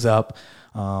some things up.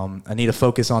 I need to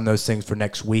focus on those things for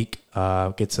next week.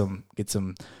 Get some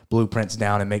blueprints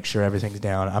down and make sure everything's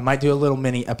down. I might do a little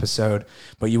mini episode,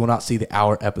 but you will not see the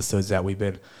hour episodes that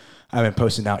I've been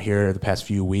posting out here the past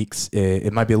few weeks.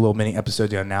 It might be a little mini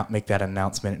episode to make that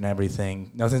announcement and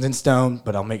everything. Nothing's in stone,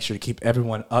 but I'll make sure to keep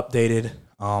everyone updated.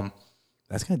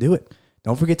 That's gonna do it.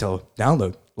 Don't forget to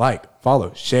download, like,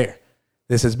 follow, share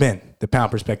This has been The Pound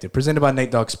Perspective, presented by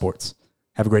Nate Dogg Sports.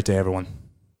 Have a great day, everyone.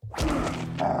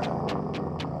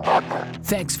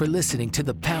 Thanks for listening to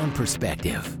The Pound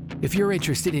Perspective. If you're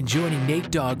interested in joining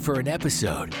Nate Dogg for an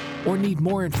episode or need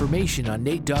more information on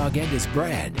Nate Dogg and his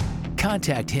brand,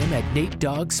 contact him at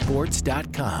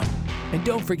natedoggsports.com. And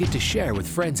don't forget to share with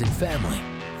friends and family.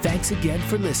 Thanks again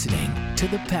for listening to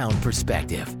The Pound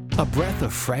Perspective, a breath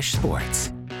of fresh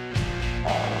sports.